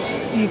係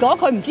如果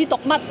佢唔知讀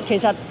乜，其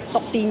實讀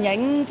電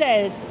影即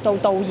係做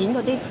導演嗰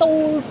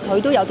啲，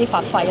佢都有啲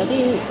發揮，有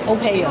啲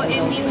OK 嘅。個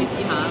MV 去試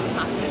下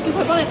拍，叫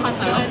佢幫你拍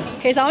係咯。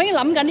其實我已經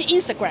諗緊啲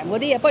Instagram 嗰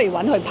啲嘢，不如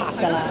揾佢拍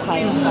㗎啦，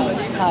係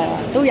啊，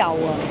都有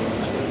啊。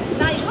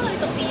但係如果佢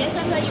讀電影，使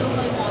唔使要去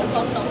外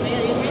國讀？你又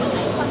要同個仔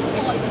分開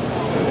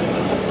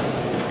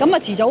嘅？咁啊，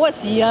遲早嘅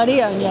事啊，呢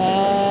樣嘢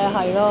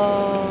係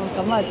咯，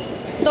咁啊。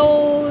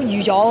都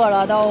預咗㗎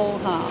啦，都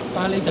嚇。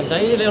但係你仔仔，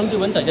你諗住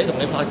揾仔仔同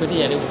你拍嗰啲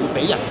嘢，你會唔會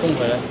俾人工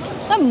佢咧？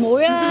唔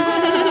會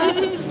啦，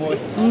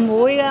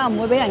唔會㗎，唔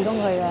會俾人工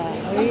佢㗎，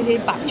佢呢啲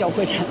白做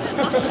嘅啫。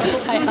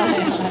係啊。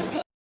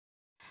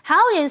考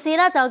完試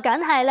咧就梗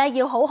係咧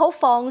要好好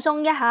放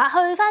鬆一下，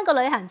去翻個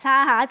旅行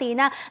叉下電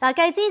啦。嗱，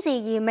繼支持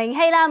嚴明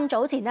熙啦，咁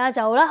早前咧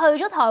就咧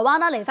去咗台灣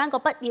啦，嚟翻個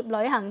畢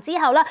業旅行之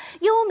後啦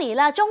 ，Yumi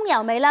啦、鍾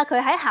柔美啦，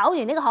佢喺考完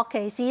呢個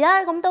學期試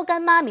啦，咁都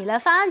跟媽咪咧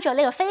翻咗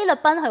呢個菲律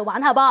賓去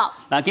玩下噃。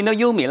嗱，見到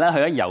Yumi 咧去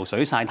咗游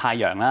水曬太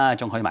陽啦，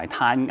仲去埋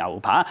攤牛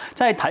扒，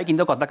真係睇見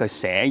都覺得佢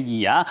寫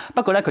意啊。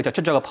不過咧佢就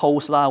出咗個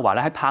post 啦，話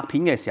咧喺拍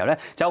片嘅時候咧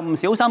就唔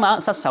小心啊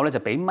失手咧就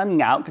俾蚊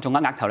咬，仲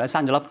喺額頭咧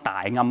生咗粒大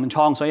暗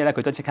瘡，所以咧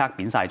佢都即刻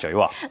扁曬大嘴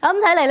喎。咁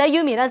睇嚟咧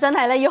Yumi 咧真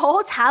係咧要好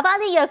好搽翻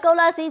啲藥膏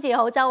啦，先至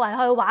好周圍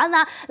去玩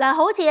啊！嗱，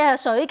好似係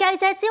水雞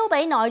姐招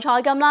比內賽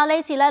咁啦，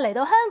呢次咧嚟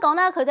到香港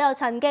咧，佢都有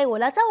趁機會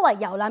咧周圍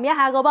遊覽一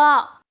下個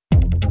噃。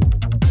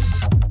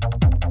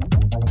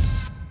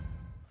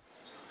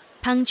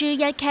憑住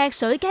日劇《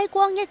水雞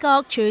光一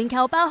角》全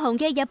球爆紅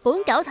嘅日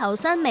本九頭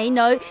身美女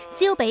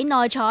招比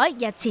內彩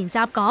日前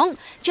襲港，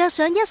着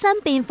上一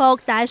身便服，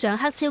戴上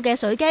黑超嘅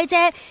水雞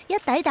姐，一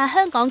抵達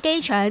香港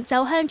機場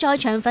就向在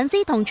場粉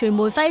絲同傳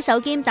媒揮手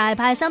兼大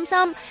派心心，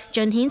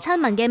盡顯親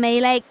民嘅魅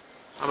力。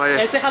係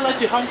咪？Say hello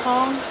to Hong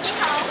Kong。你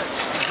好。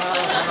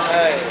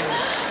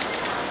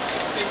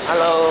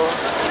Hello。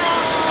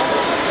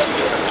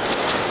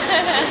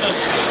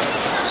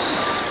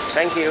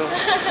Thank you。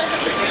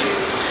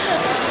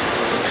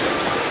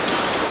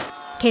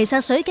其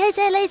實水雞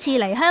姐呢次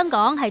嚟香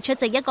港係出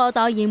席一個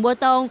代言活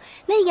動，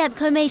呢日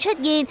佢未出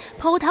現，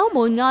鋪頭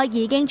門外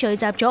已經聚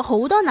集咗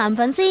好多男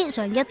粉絲，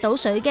想一睹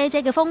水雞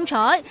姐嘅風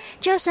采。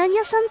着上一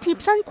身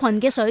貼身裙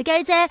嘅水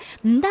雞姐，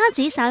唔單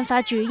止散發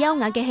住優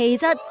雅嘅氣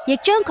質，亦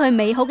將佢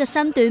美好嘅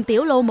身段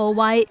表露無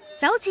遺。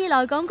首次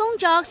來港工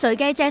作，水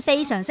雞姐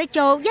非常識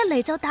做，一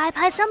嚟就大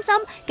派心心，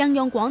更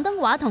用廣東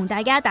話同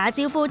大家打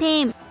招呼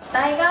添。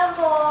大家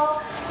好，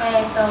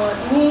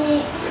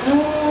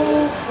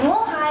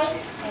我係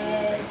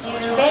招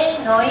比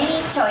內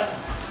賽。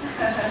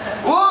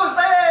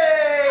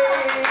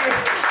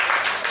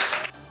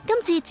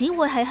今次只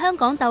會係香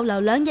港逗留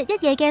2日1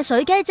夜嘅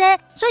水雞姐，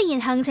雖然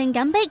行程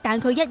緊迫，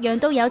但佢一樣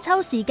都有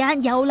抽時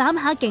間遊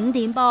覽下景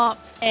點噃。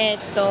ピ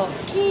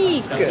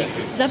ーク、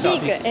ザピー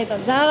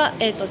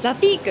ク、ザ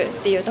ピークっ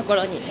ていうとこ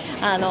ろに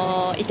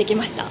行ってき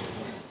ました。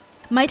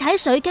咪睇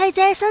水雞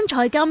姐身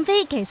材咁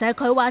fit， 其實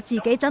佢話自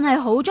己真係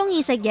好中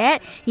意食嘢，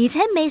而且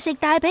美食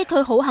帶俾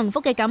佢好幸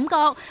福嘅感覺。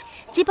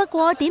只不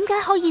過點解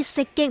可以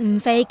食極唔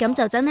肥，咁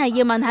就真係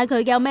要問下佢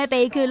有咩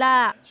秘訣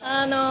啦。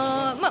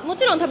も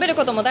ちろん食べる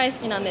ことも大好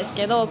きなんです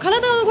けど、体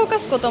を動か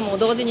すことも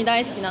同時に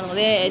大好きなの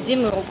で、ジ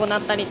ムを行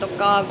ったりと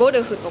か、ゴ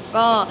ルフと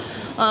か、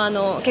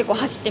結構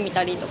走ってみ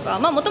たりとか、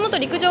もともと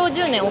陸上を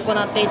10年行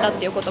っていたっ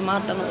ていうこともあ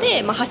ったの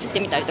で、走っ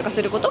てみたりとか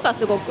することが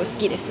すごく好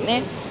きです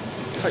ね。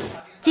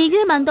至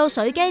於問到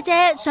水雞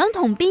姐想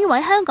同邊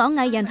位香港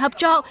藝人合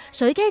作，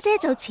水雞姐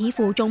就似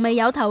乎仲未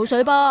有頭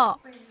緒噃。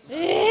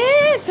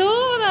そ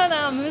うだ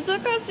な、難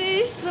し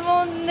い質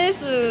問で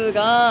す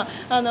が、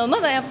ま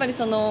だやっぱり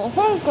香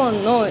港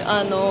の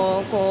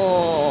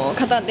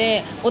方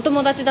でお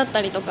友達だっ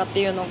たりとかって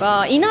いうの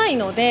がいない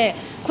ので、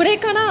これ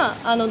から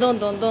どん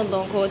どん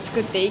作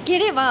っていけ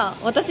れば、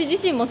私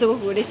自身もすご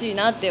く嬉しい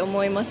なって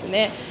思います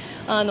ね。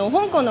香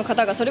港の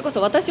方がそれこ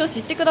そ私を知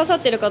ってくださっ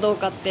てるかどう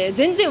かって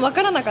全然分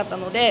からなかった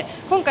ので、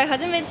今回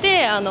初め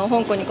て香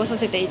港に来さ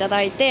せていた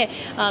だいて、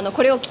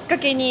これをきっか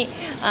けに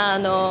香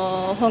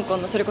港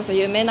のそれこそ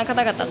有名な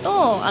方々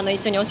と一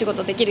緒にお仕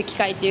事できる機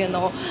会っていう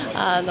のを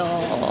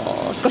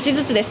少し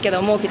ずつですけど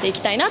設けてい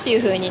きたいなとい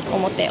うふうに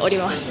思っており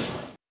ます。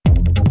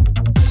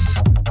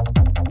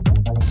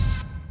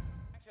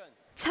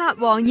賊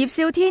王葉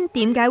少天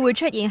點解會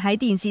出現喺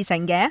電視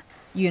城嘅？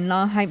原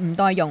來係吳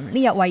岱融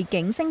呢日為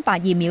警星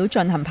8.2秒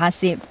進行拍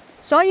攝，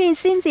所以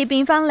先至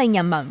變翻令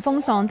人聞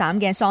風喪膽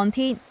嘅喪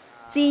天。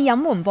自隱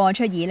瞞播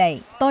出以嚟，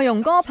岱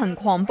融哥憑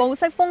狂暴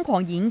式瘋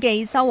狂演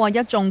技收穫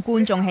一眾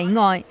觀眾喜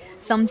愛，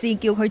甚至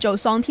叫佢做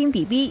喪天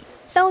BB，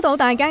 收到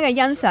大家嘅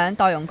欣賞，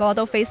岱融哥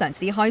都非常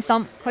之開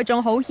心，佢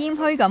仲好謙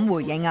虛咁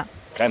回應啊！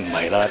梗唔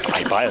係啦，大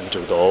把人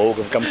做到，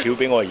咁巧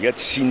俾我而家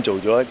先做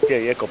咗，即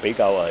係一個比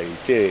較係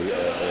即係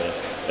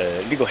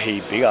呢個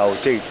戲比較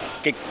即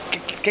係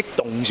激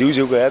動少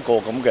少嘅一個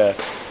咁嘅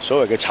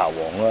所謂嘅賊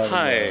王啦。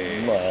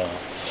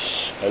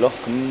咁係咯，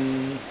咁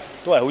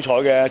都係好彩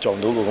嘅，撞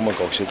到個咁嘅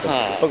角色。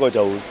不過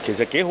就其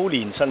實幾好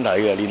練身體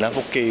嘅，練下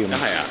腹肌咁。係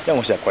啊，因為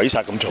我成日鬼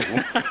殺咁嘈。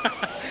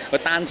個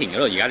丹田嗰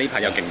度而家呢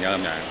排又勁咗咁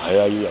樣。係啊，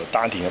要由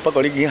丹田嘅，不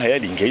過呢已經係1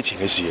年幾前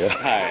嘅事啦。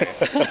係。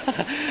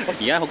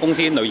而家個公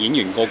司女演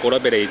員個個都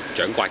俾你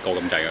掌摑過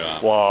咁滯㗎啦。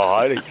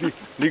哇！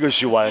呢句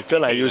説話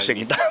真係要承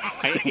擔。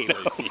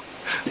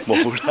冇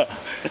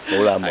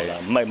啦，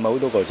唔係好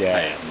多個啫，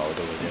唔係好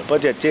多個啫。不過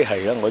即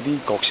係啦，我啲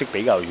角色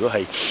比較，如果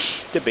係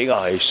即係比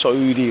較係衰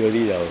啲嗰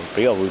啲，就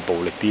比較會暴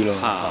力啲咯。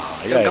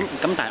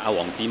咁但係阿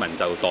黃智雯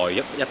就代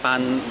一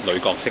班女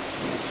角色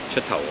出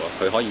頭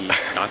喎，佢可以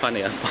打翻你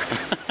一番，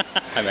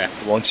係咪啊？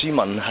黃智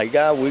雯係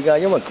㗎，會㗎，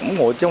因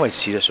為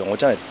事實上我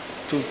真係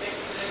都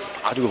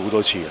打咗佢好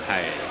多次啊。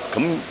係。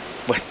咁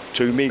喂，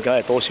最尾梗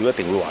係多少一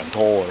定會還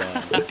拖㗎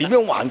啦。點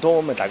樣還拖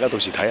咁咪大家到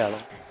時睇下咯。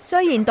雖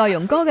然岱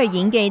融哥嘅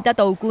演技得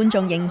到觀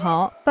眾認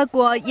可，不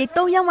過亦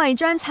都因為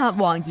將賊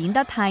王演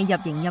得太入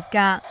型入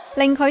格，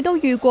令佢都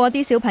遇過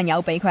啲小朋友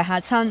俾佢嚇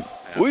親。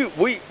會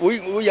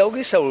有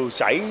啲細路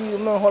仔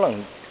咁樣，可能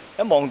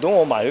一望到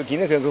我埋去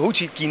見咧，佢好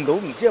似見到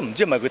唔知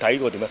係咪佢睇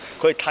過點樣，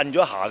佢係褪咗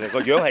下嘅，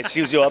個樣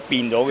係少少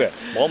變咗嘅，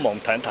望一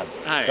望褪一褪。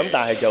咁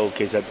但係就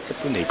其實一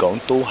般嚟講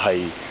都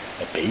係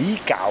比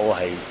較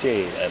係即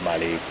係埋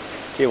嚟。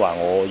即係話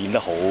我演得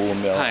好咁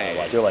樣，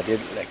或者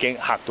驚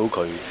嚇到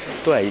佢，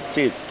都係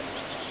即係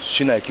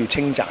算係叫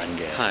稱讚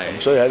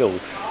嘅，所以喺度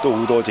都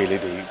好多謝你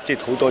哋，即係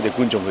好多謝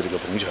觀眾佢哋嘅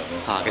捧場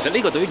咯。其實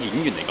呢個對於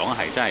演員嚟講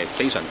係真係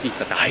非常之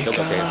大嗰個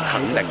嘅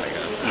肯定嚟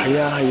㗎。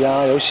係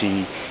啊，有時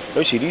呢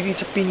啲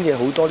側邊嘅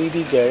好多呢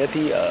啲嘅一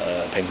啲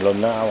評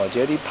論啊，或者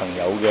一啲朋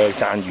友嘅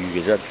讚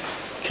譽，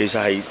其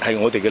實係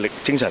我哋嘅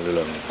精神力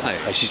量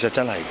嚟，係事實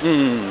真係。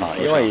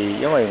因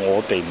為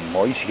我哋唔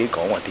可以自己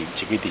講話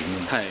自己點，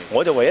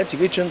我就唯一自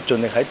己盡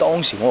力喺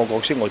當時我個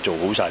角色我做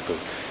好晒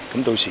佢，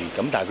咁到時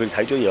咁但係佢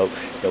哋睇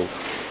咗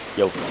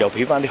又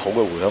俾翻啲好嘅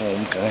回響，我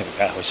咁梗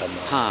係開心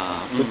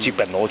啦，都接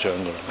近攞獎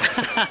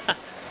㗎啦。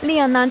呢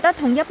人難得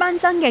同一班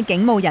真嘅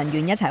警務人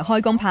員一齊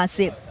開工拍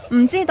攝，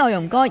唔知道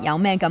容哥有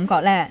咩感覺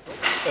呢？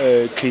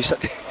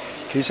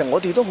其實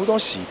我哋都好多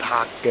時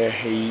拍嘅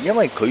戲，因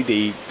為佢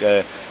哋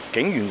嘅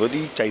警員嗰啲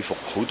制服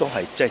好多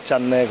係即係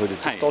真咧，佢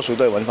哋多數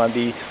都係揾翻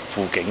啲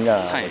輔警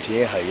啊，或者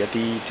係一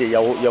啲即係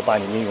有扮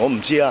演員，我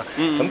唔知啊。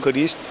咁佢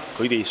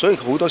哋所以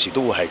好多時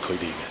都會係佢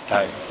哋嘅，但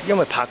係因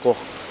為拍過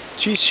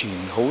之前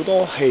好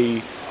多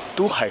戲。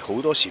都係好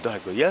多時都係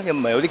佢，而家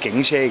唔係有啲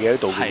警車嘅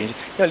道具，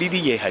因為呢啲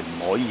嘢係唔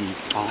可以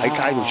喺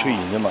街度出現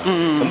㗎嘛。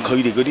咁佢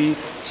哋嗰啲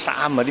衫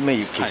啊啲咩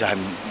嘢，其實係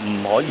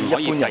唔可以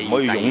一般人唔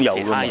可以擁有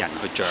㗎嘛。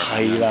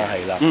係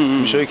啦，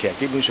咁所以其實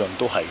基本上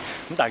都係，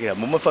咁但係其實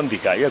冇乜分別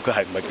㗎，因為佢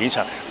係唔係警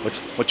察，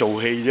我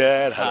做戲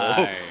啫，大佬，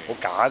我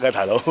假㗎，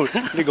大佬，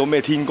呢個咩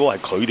天歌係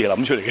佢哋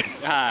諗出嚟嘅。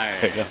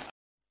係。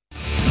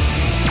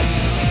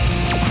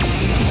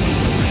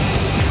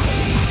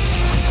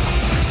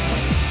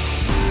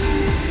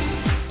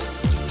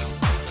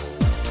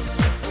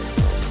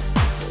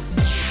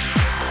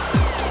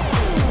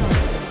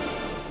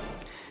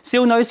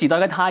少女時代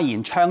嘅泰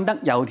妍唱得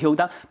又跳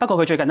得，不過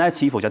佢最近咧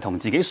似乎就同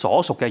自己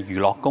所屬嘅娛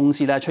樂公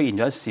司咧出現咗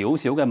少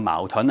少嘅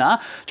矛盾啊！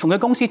從佢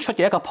公司出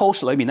嘅一個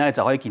post 裏面咧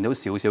就可以見到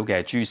少少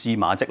嘅蛛絲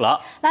馬跡啦。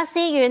嗱，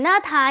事緣啦，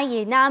泰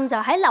妍就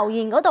喺留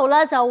言嗰度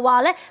咧就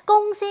話咧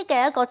公司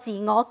嘅一個自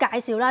我介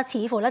紹啦，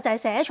似乎咧就係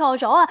寫錯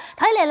咗啊！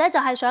睇嚟咧就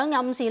係想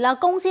暗示啦，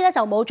公司咧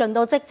就冇盡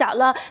到職責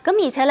啦。咁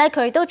而且咧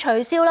佢亦都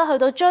取消啦，去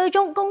到追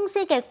蹤公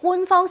司嘅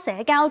官方社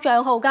交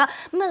帳號㗎。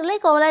咁呢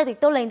個咧亦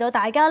都令到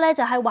大家咧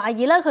就係懷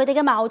疑咧佢哋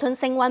嘅矛盾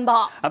升溫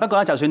噃。不過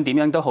咧，就算點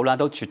樣都好啦，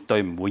都絕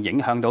對唔會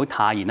影響到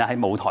泰妍喺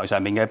舞台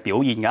上面嘅表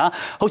現㗎。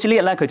好似呢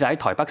日咧，佢就喺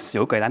台北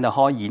小巨蛋度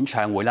開演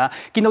唱會啦，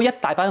見到一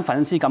大班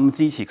粉絲咁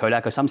支持佢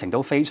咧，佢心情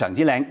都非常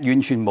之靚，完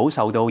全冇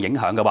受到影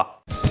響㗎喎。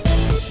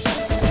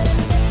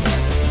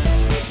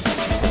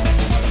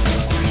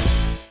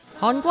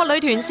韓國女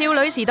團少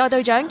女時代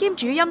隊長兼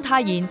主音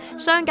泰妍，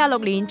相隔6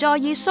年再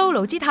以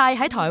solo 姿態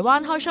喺台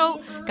灣開 show，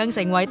 更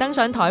成為登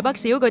上台北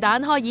小巨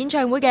蛋開演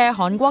唱會嘅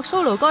韓國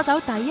solo 歌手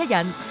第一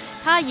人。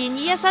泰妍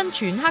以一身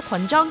全黑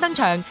裙裝登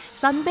場，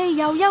神秘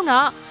又優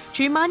雅。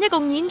全晚一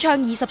共演唱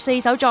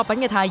24首作品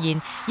嘅泰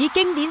妍，以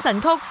經典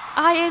神曲《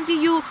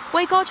INVU》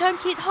為歌唱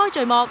揭開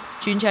序幕，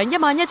全場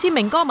11000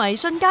名歌迷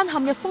瞬間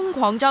陷入瘋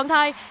狂狀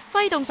態，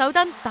揮動手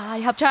燈大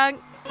合唱。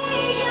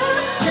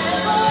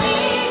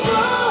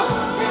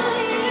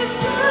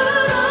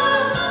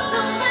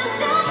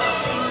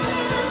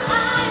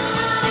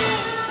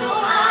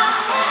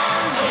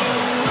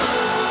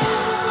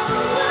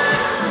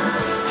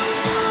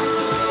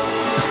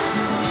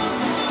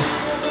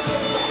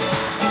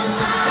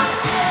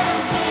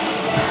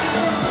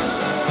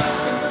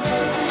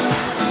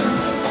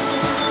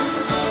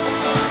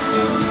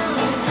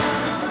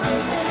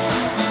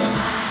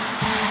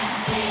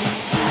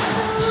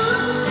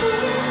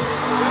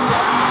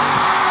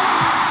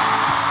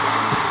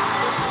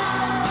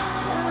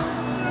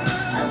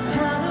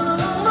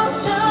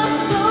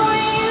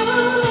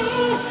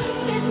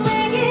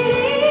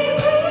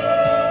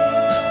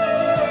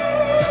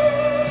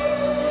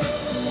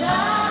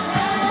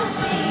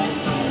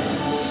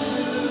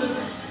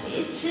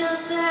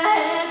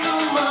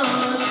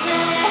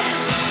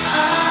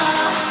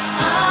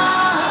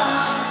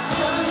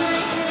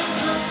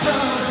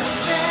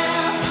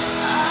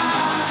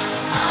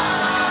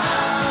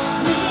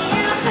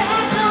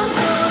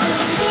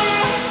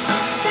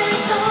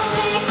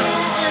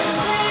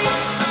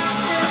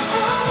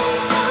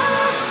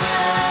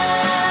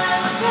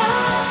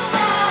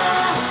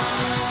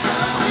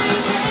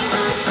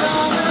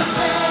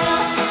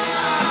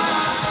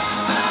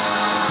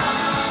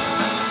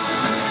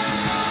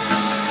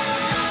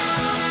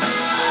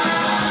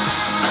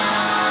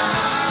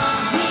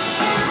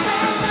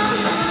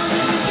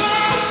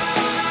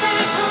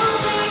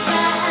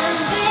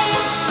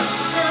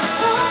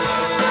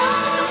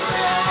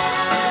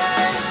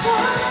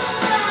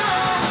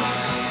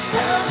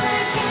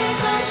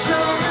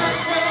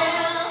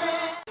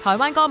台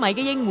灣歌迷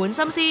嘅應援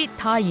心思，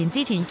泰妍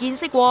之前見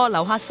識過，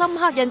留下深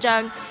刻印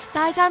象，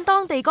大讚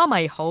當地歌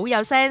迷好有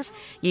sense。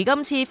而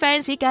今次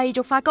fans 繼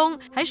續發功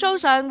喺 show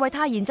上為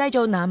泰妍製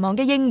造難忘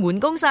嘅應援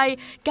攻勢，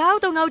搞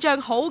到偶像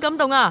好感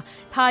動啊！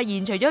泰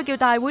妍除咗叫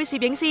大會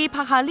攝影師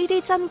拍下呢啲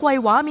珍貴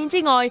畫面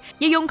之外，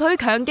亦用佢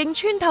強勁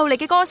穿透力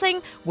嘅歌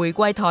聲回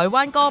饋台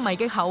灣歌迷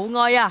嘅厚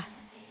愛啊！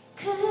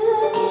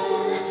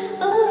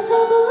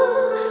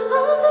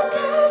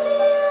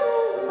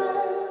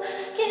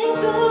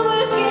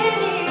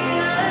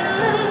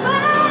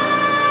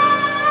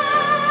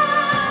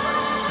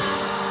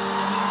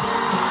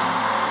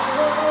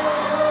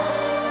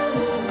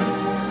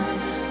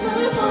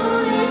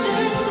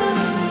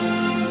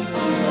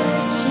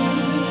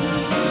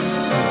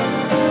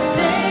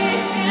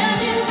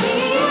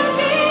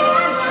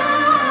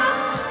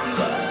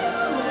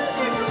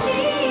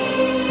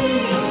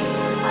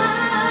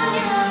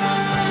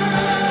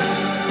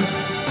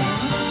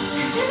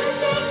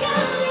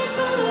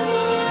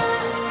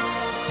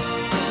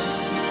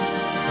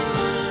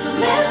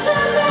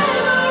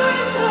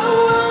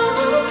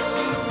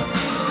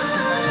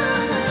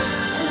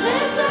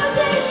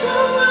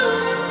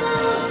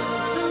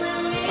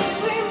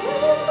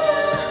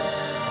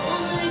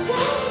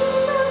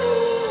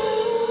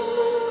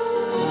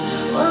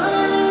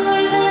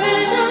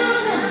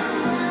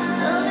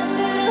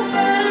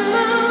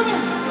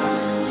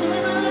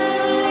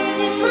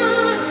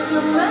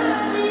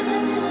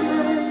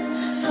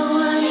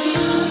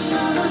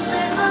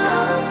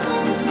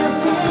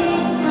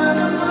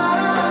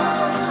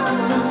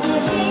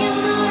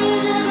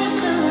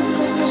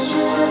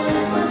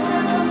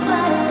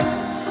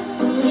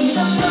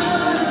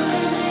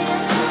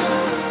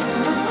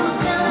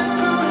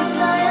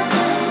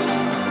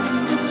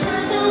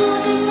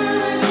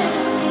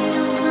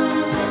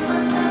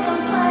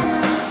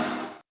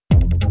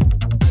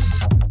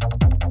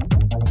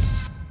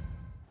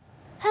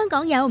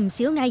港有唔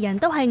少藝人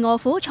都係臥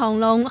虎藏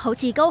龍，好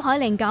似高海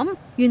寧咁。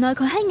原來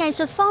佢喺藝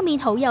術方面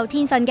好有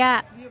天分㗎。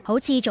好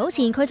似早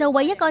前佢就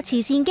為一個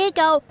慈善機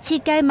構設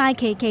計賣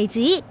旗旗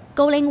子。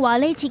高凌話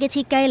呢次嘅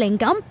設計靈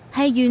感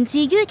係源自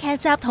於劇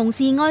集《同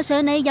事愛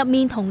上你》入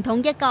面彤彤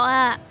一角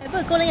啊。不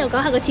如高凌又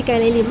講下個設計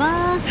理念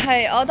啦。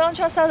係，我當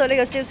初收到呢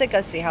個消息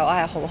嘅時候，我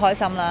係好開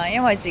心啦，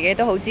因為自己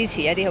都好支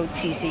持一啲好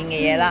慈善嘅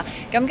嘢啦。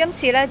咁今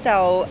次呢，就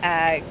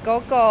嗰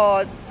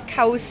個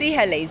構思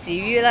係嚟自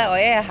於咧，我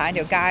一日行喺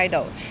條街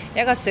度，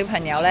有一個小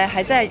朋友咧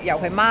係真係由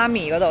佢媽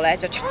咪嗰度咧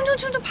就衝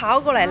跑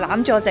過嚟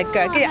攬住我隻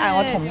腳，跟住嗌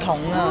我彤彤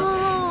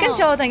啊！跟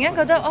住我突然間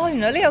覺得，哦，原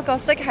來呢個角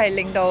色係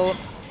令到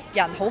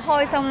人好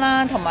開心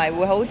啦，同埋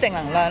會好正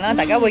能量啦，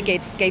大家會記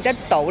得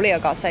到呢個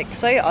角色，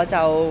所以我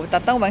就特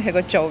登揾佢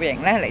個造型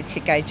咧嚟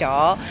設計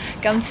咗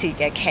今次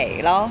嘅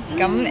旗咯。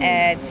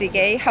咁自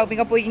己後邊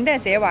個背景都係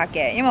自己畫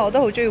嘅，因為我都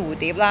好中意蝴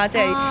蝶啦，即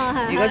係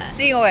如果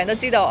知我嘅人都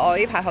知道我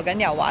呢排學緊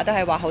油畫，都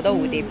係畫好多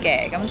蝴蝶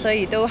嘅，咁所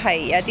以都係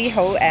有啲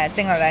好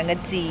正能量嘅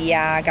字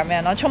啊咁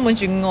樣咯，充滿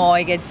住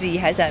愛嘅字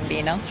喺上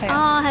邊咯。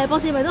係博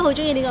士咪都好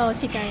中意呢個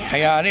設計啊？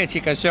係啊，呢個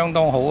設計相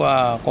當好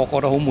啊，個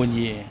個都好滿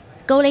意。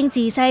高凌自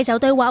細就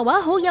對畫畫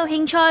好有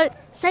興趣，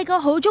細個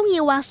好中意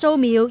畫素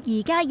描，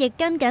而家亦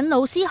跟緊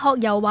老師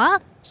學油畫，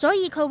所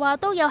以佢話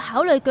都有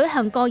考慮舉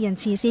行個人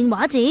慈善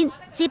畫展。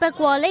只不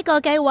過呢個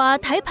計劃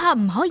睇怕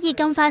唔可以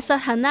咁快實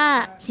行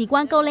啊！事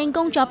關高凌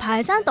工作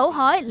排山倒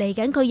海，嚟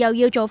緊佢又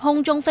要做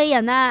空中飛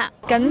人啊！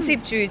緊接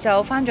住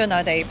就翻咗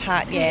內地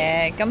拍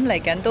嘢，咁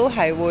嚟緊都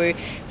係會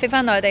飛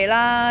翻內地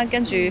啦，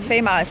跟住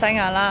飛馬來西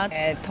亞啦，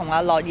同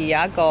阿樂兒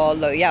有一個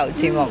旅遊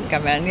節目咁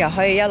樣，又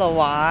可以一路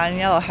玩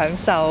一路享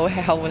受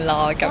吃喝玩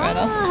樂咁樣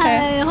咯。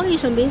係可以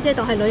順便即係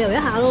當係旅遊一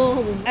下咯。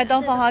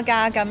當放下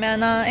假咁樣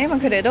啦，因為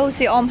佢哋都好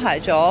似安排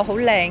咗好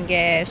靚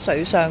嘅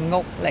水上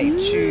屋嚟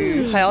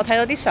住，係我睇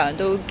到啲相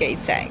都幾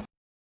正。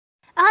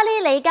阿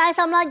哩李佳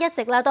芯啦，一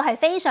直咧都係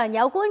非常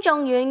有觀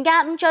眾緣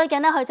㗎。咁最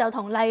近咧，佢就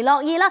同黎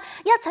諾懿啦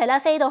一齊咧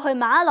飛到去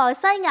馬來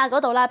西亞嗰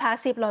度啦拍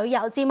攝旅遊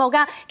節目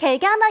㗎。期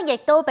間咧，亦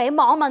都俾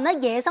網民咧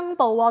野生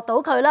捕獲到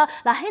佢啦。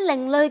嗱，喺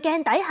另類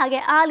鏡底下嘅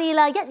阿哩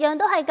啦，一樣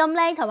都係咁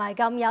靚同埋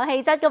咁有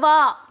氣質㗎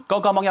噃。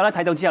個網友咧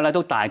睇到之後咧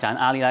都大讚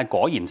阿哩咧，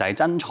果然就係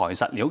真材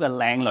實料嘅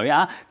靚女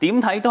啊！點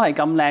睇都係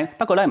咁靚。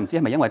不過咧，唔知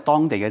係咪因為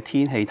當地嘅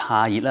天氣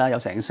太熱啦，有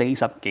成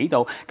40幾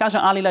度，加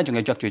上阿哩咧仲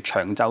要着住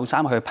長袖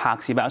衫去拍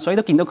攝啊，所以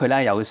都見到佢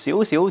咧有少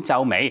少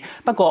皺眉。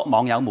不過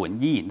網友們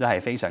依然都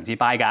係非常之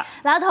buy 㗎。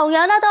嗱，同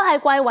樣咧都係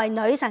貴為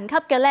女神級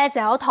嘅咧，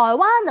就有台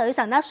灣女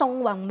神啦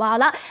宋芸樺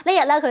啦。呢日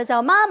咧佢就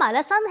孖埋咧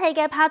新戲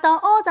嘅拍檔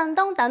柯震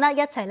東等啦一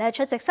齊咧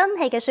出席新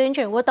戲嘅宣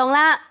傳活動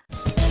啦。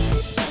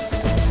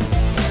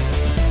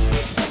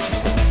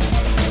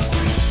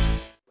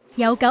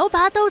由九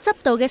把刀執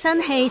導嘅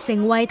新戲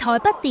成為台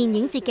北電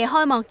影節嘅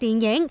開幕電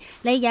影，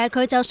呢日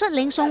佢就率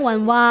領宋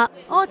芸樺、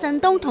柯震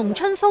東同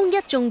春風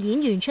一眾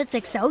演員出席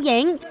首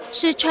映。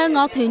說唱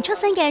樂團出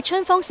身嘅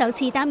春風首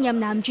次擔任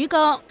男主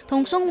角，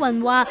同宋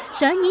芸樺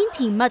上演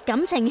甜蜜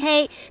感情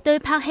戲。對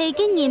拍戲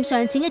經驗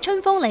尚淺嘅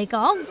春風嚟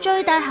講，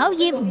最大考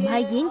驗唔係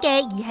演技，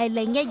而係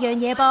另一樣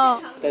嘢噃。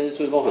但是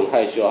春風很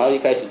害羞，他一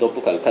開始都不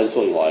敢看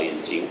宋芸樺的眼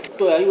睛。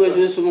對啊，因為就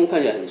是春風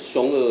看起來很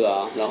兇惡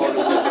啊，然後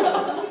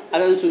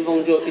但是春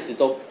風就一直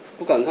都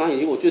不敢看眼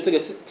睛，我覺得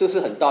這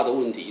是很大的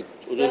問題。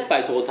我就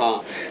拜託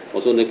他，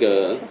我說那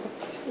個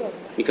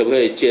你可不可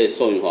以借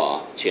宋芸樺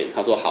錢？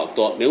他說好，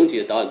多沒問題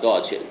的，導演多少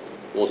錢？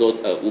我說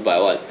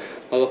500萬，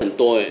他說很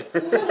多哎。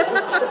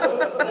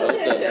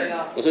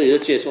我說你就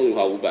借宋芸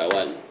樺500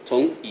萬，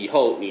從以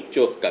後你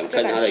就敢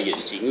看他的眼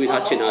睛，因為他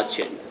欠他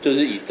錢，就是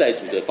以債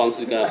主的方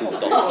式跟他互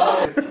動。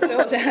所以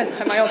我覺得還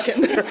蠻有錢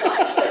的。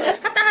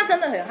但他真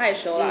的很害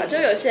羞啦，就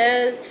有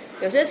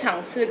些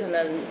場次可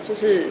能就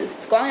是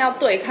光要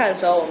對看的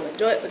時候，我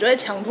就會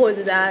強迫一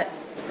直在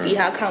逼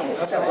他看我。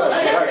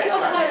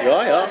有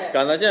啊，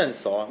感覺現在很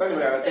熟啊。那你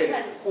們兩個可以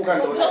互看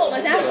多久？說我們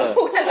現在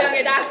互看表演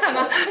給大家看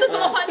嗎？這什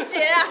麼環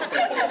節啊？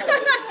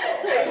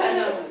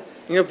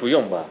應該不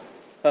用吧。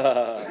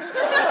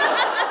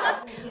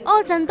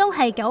柯震東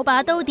係九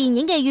把刀電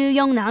影嘅御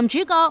用男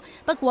主角，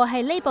不過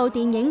係呢部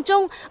電影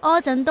中，柯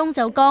震東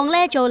就降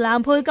呢做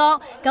男配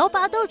角。九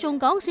把刀仲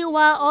講笑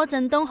話，柯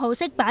震東好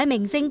識擺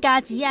明星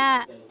架子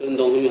啊。柯震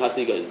東因為他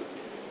是一個很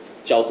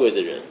嬌貴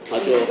的人，他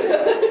就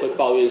會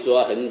抱怨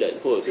說他很冷，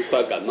或者是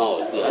快感冒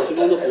了之類。春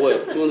風都不會，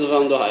春風這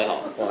方都還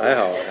好。我還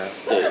好。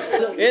對，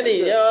因為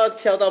你要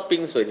跳到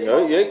冰水，你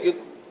有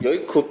一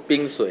壺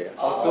冰水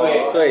啊。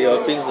對，有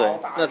冰水，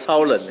那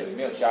超冷的。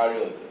沒有加熱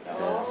的。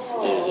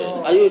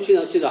對，因為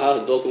現場還有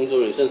很多工作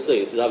人員，像攝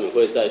影師，他們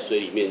會在水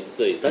裡面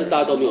攝影，但是大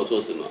家都沒有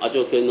說什麼，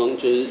就跟東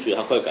就是覺得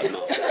他快感冒。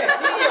就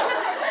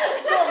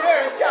沒有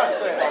人下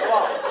水，好不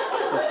好？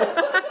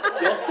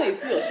有攝影師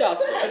有下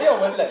水，而且我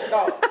們冷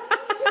到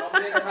旁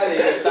邊開了一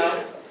個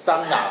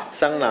桑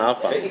拿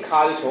房，一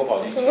卡就全部跑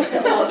進去。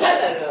太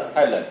冷了。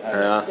太冷，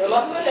啊。有嗎？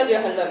是不是覺得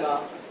很冷嗎？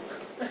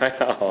還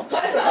好。那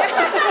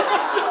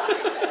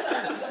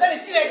你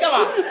進來幹嘛？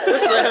我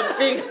水很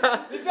冰啊！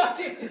你不要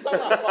進你桑拿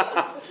房。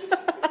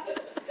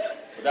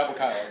我家不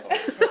看了，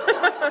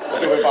我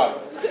就會怕你。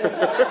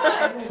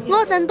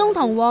柯震東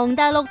同黃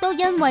大陸都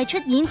因為出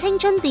演青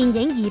春電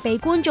影而被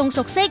觀眾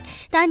熟悉，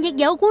但亦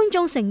有觀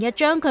眾成日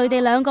將佢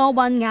哋兩個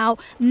混淆，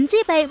唔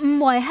知被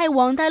誤為係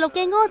黃大陸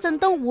嘅柯震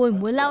東會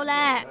唔會嬲呢？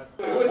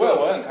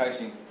我很開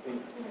心，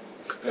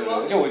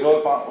而且我有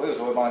時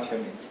候會幫他簽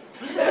名。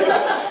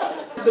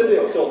真的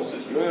有這種事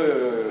情？有，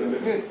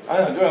因為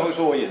很多人會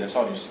說我演的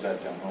少女時代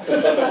這樣。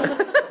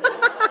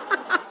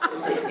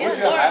我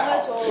覺得還好，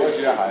我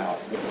覺得還好。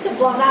是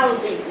黃大陸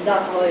自己知道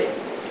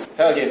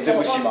他要演這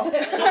部戲嗎？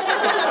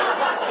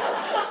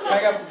他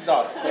應該不知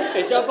道。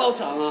給家包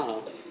場啊！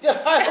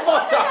還要包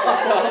場？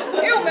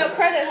因為我沒有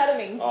credit 他的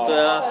名字。對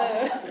啊，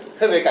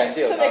特別感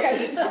謝。特別感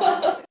謝。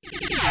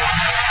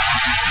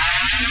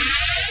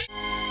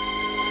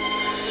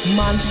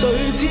萬水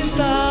千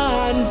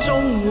山縱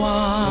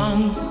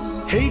橫，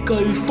喜劇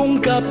風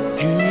急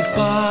雨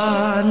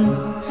翻，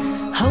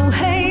豪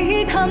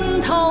氣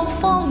吞吐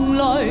風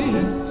雷，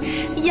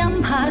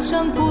飲下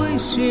雙杯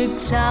雪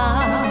盞。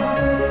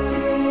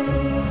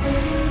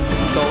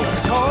獨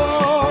闖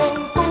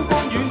高峰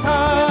遠灘，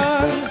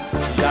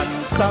人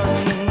生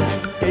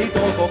幾多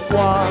個關，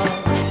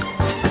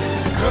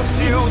卻笑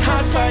他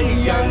世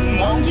人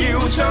妄要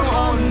將看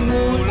護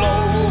路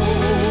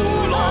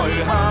來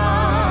行。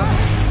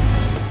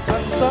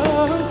想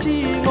知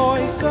愛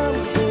相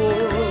伴，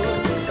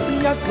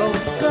一路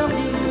相依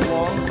往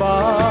返。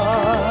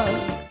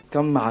今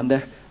晚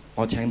呢，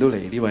我請到嚟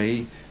呢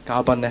位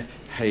嘉賓呢，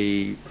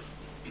係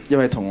一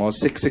位同我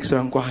息息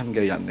相關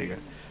嘅人嚟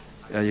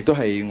嘅，亦都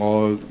係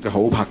我嘅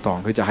好拍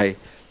檔，佢就係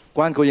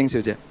關高英小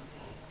姐。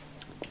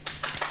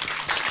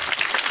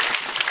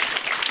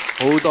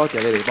好多謝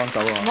你哋幫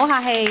手喎！唔好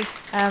客氣，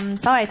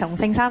所謂同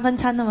性三分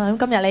親啊嘛，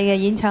咁今日你嘅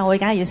演唱會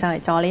梗係要上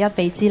嚟助你一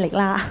臂之力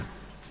啦。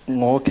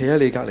我企喺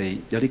你隔離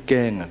有啲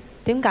驚啊！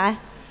點解？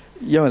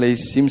因為你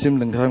閃閃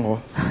令睇我。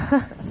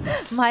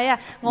唔係啊，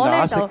我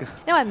咧就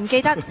因為唔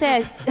記得即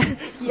係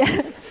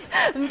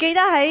唔記得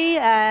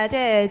喺即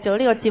係做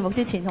呢個節目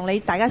之前同你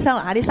大家商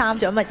量下啲衫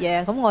着乜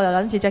嘢，咁我就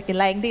諗住着件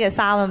靚啲嘅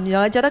衫啊，原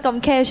來着得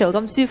咁 casual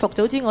咁舒服，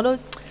早知我都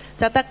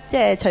着得即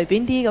係隨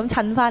便啲咁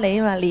襯翻你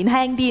啊嘛，年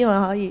輕啲啊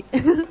嘛可以。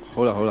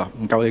好啦，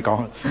唔夠你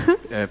講，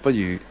不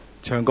如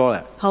唱歌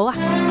咧。好啊。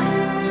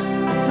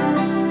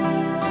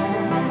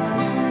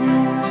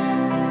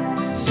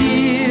笑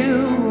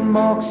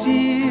莫笑，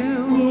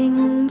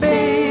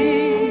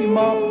悲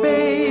莫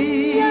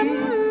悲。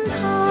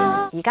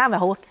而家咪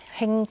好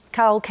興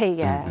卡拉 OK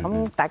嘅，咁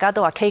大家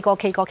都話 K 歌，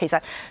其實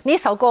呢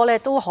首歌咧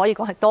都可以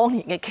講係當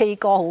年嘅 K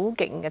歌，好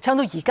勁嘅，唱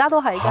到而家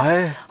都係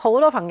㗎。好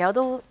多朋友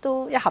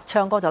都一合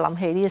唱歌就諗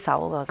起呢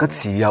首㗎。個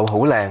詞又好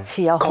靚，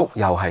曲又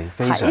係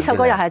非常之靚。呢首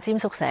歌又係詹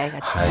叔寫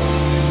嘅。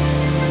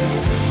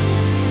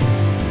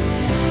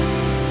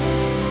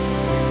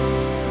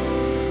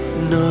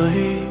女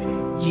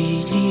兒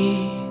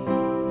意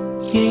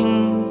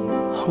英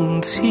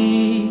雄痴，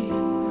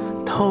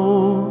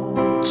吐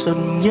盡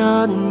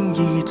恩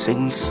義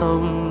情深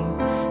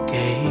幾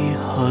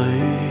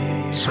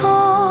許？塞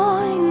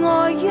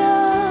外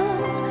央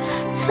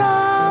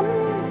斬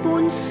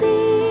半仙，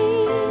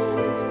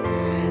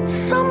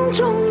心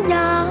中也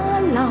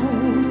留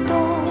多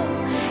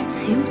少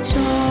災。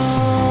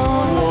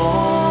往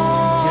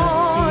日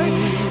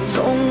意從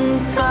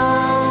今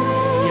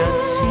日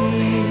痴。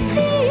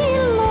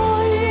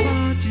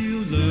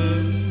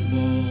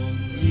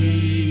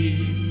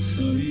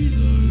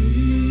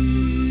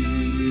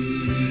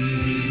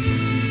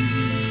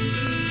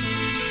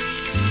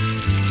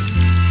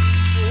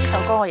呢首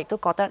歌我亦都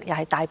覺得又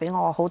係帶俾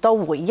我好多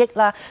回憶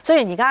啦。雖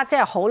然而家即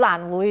係好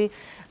難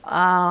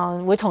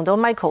會同到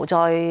Michael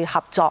再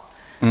合作，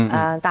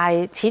但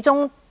係始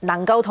終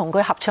能夠同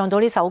佢合唱到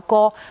呢首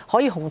歌，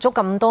可以紅足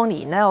咁多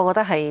年咧，我覺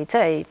得係即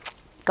係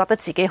覺得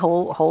自己好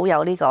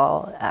有呢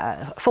個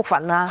福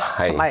分啦，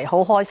同埋好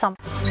開心。